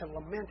willing to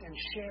lament and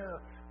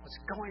share what's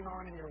going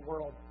on in your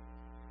world,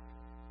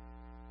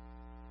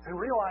 and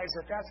realize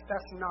that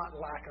that's not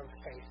lack of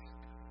faith.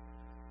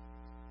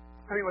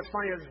 I mean, what's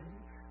funny is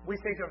we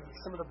think of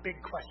some of the big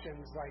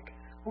questions like,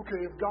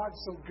 okay, if God's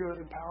so good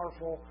and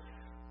powerful,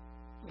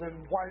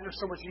 then why is there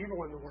so much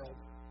evil in the world?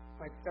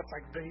 Like, that's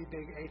like the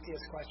big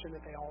atheist question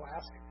that they all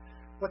ask.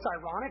 What's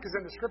ironic is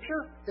in the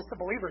Scripture, it's the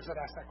believers that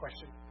ask that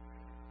question.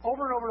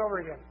 Over and over and over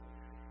again.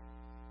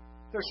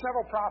 There's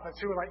several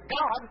prophets who are like,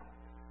 God,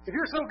 if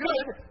you're so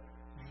good,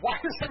 why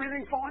is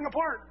everything falling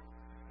apart?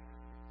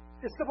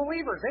 It's the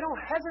believers. They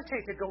don't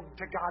hesitate to go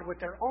to God with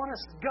their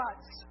honest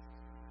guts.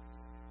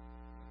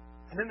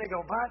 And then they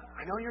go, but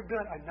I know you're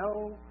good. I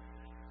know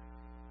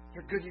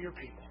you're good to your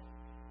people.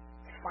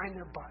 They find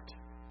their but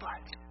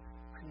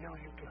I know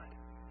you're good.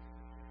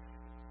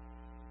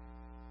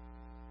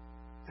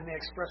 And they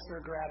express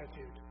their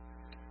gratitude.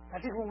 I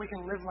think when we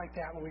can live like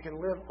that, when we can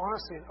live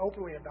honestly and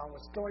openly about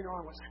what's going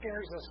on, what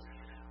scares us,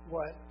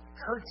 what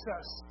hurts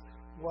us,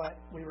 what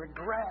we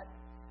regret,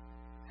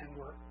 and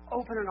we're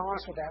open and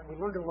honest with that, we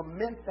learn to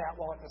lament that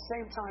while at the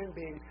same time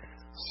being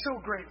so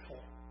grateful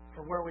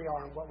for where we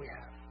are and what we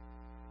have.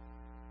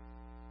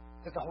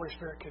 That the Holy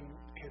Spirit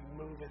can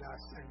move in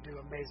us and do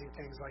amazing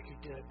things like He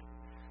did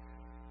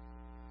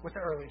with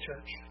the early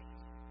church.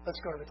 Let's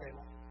go to the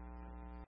table.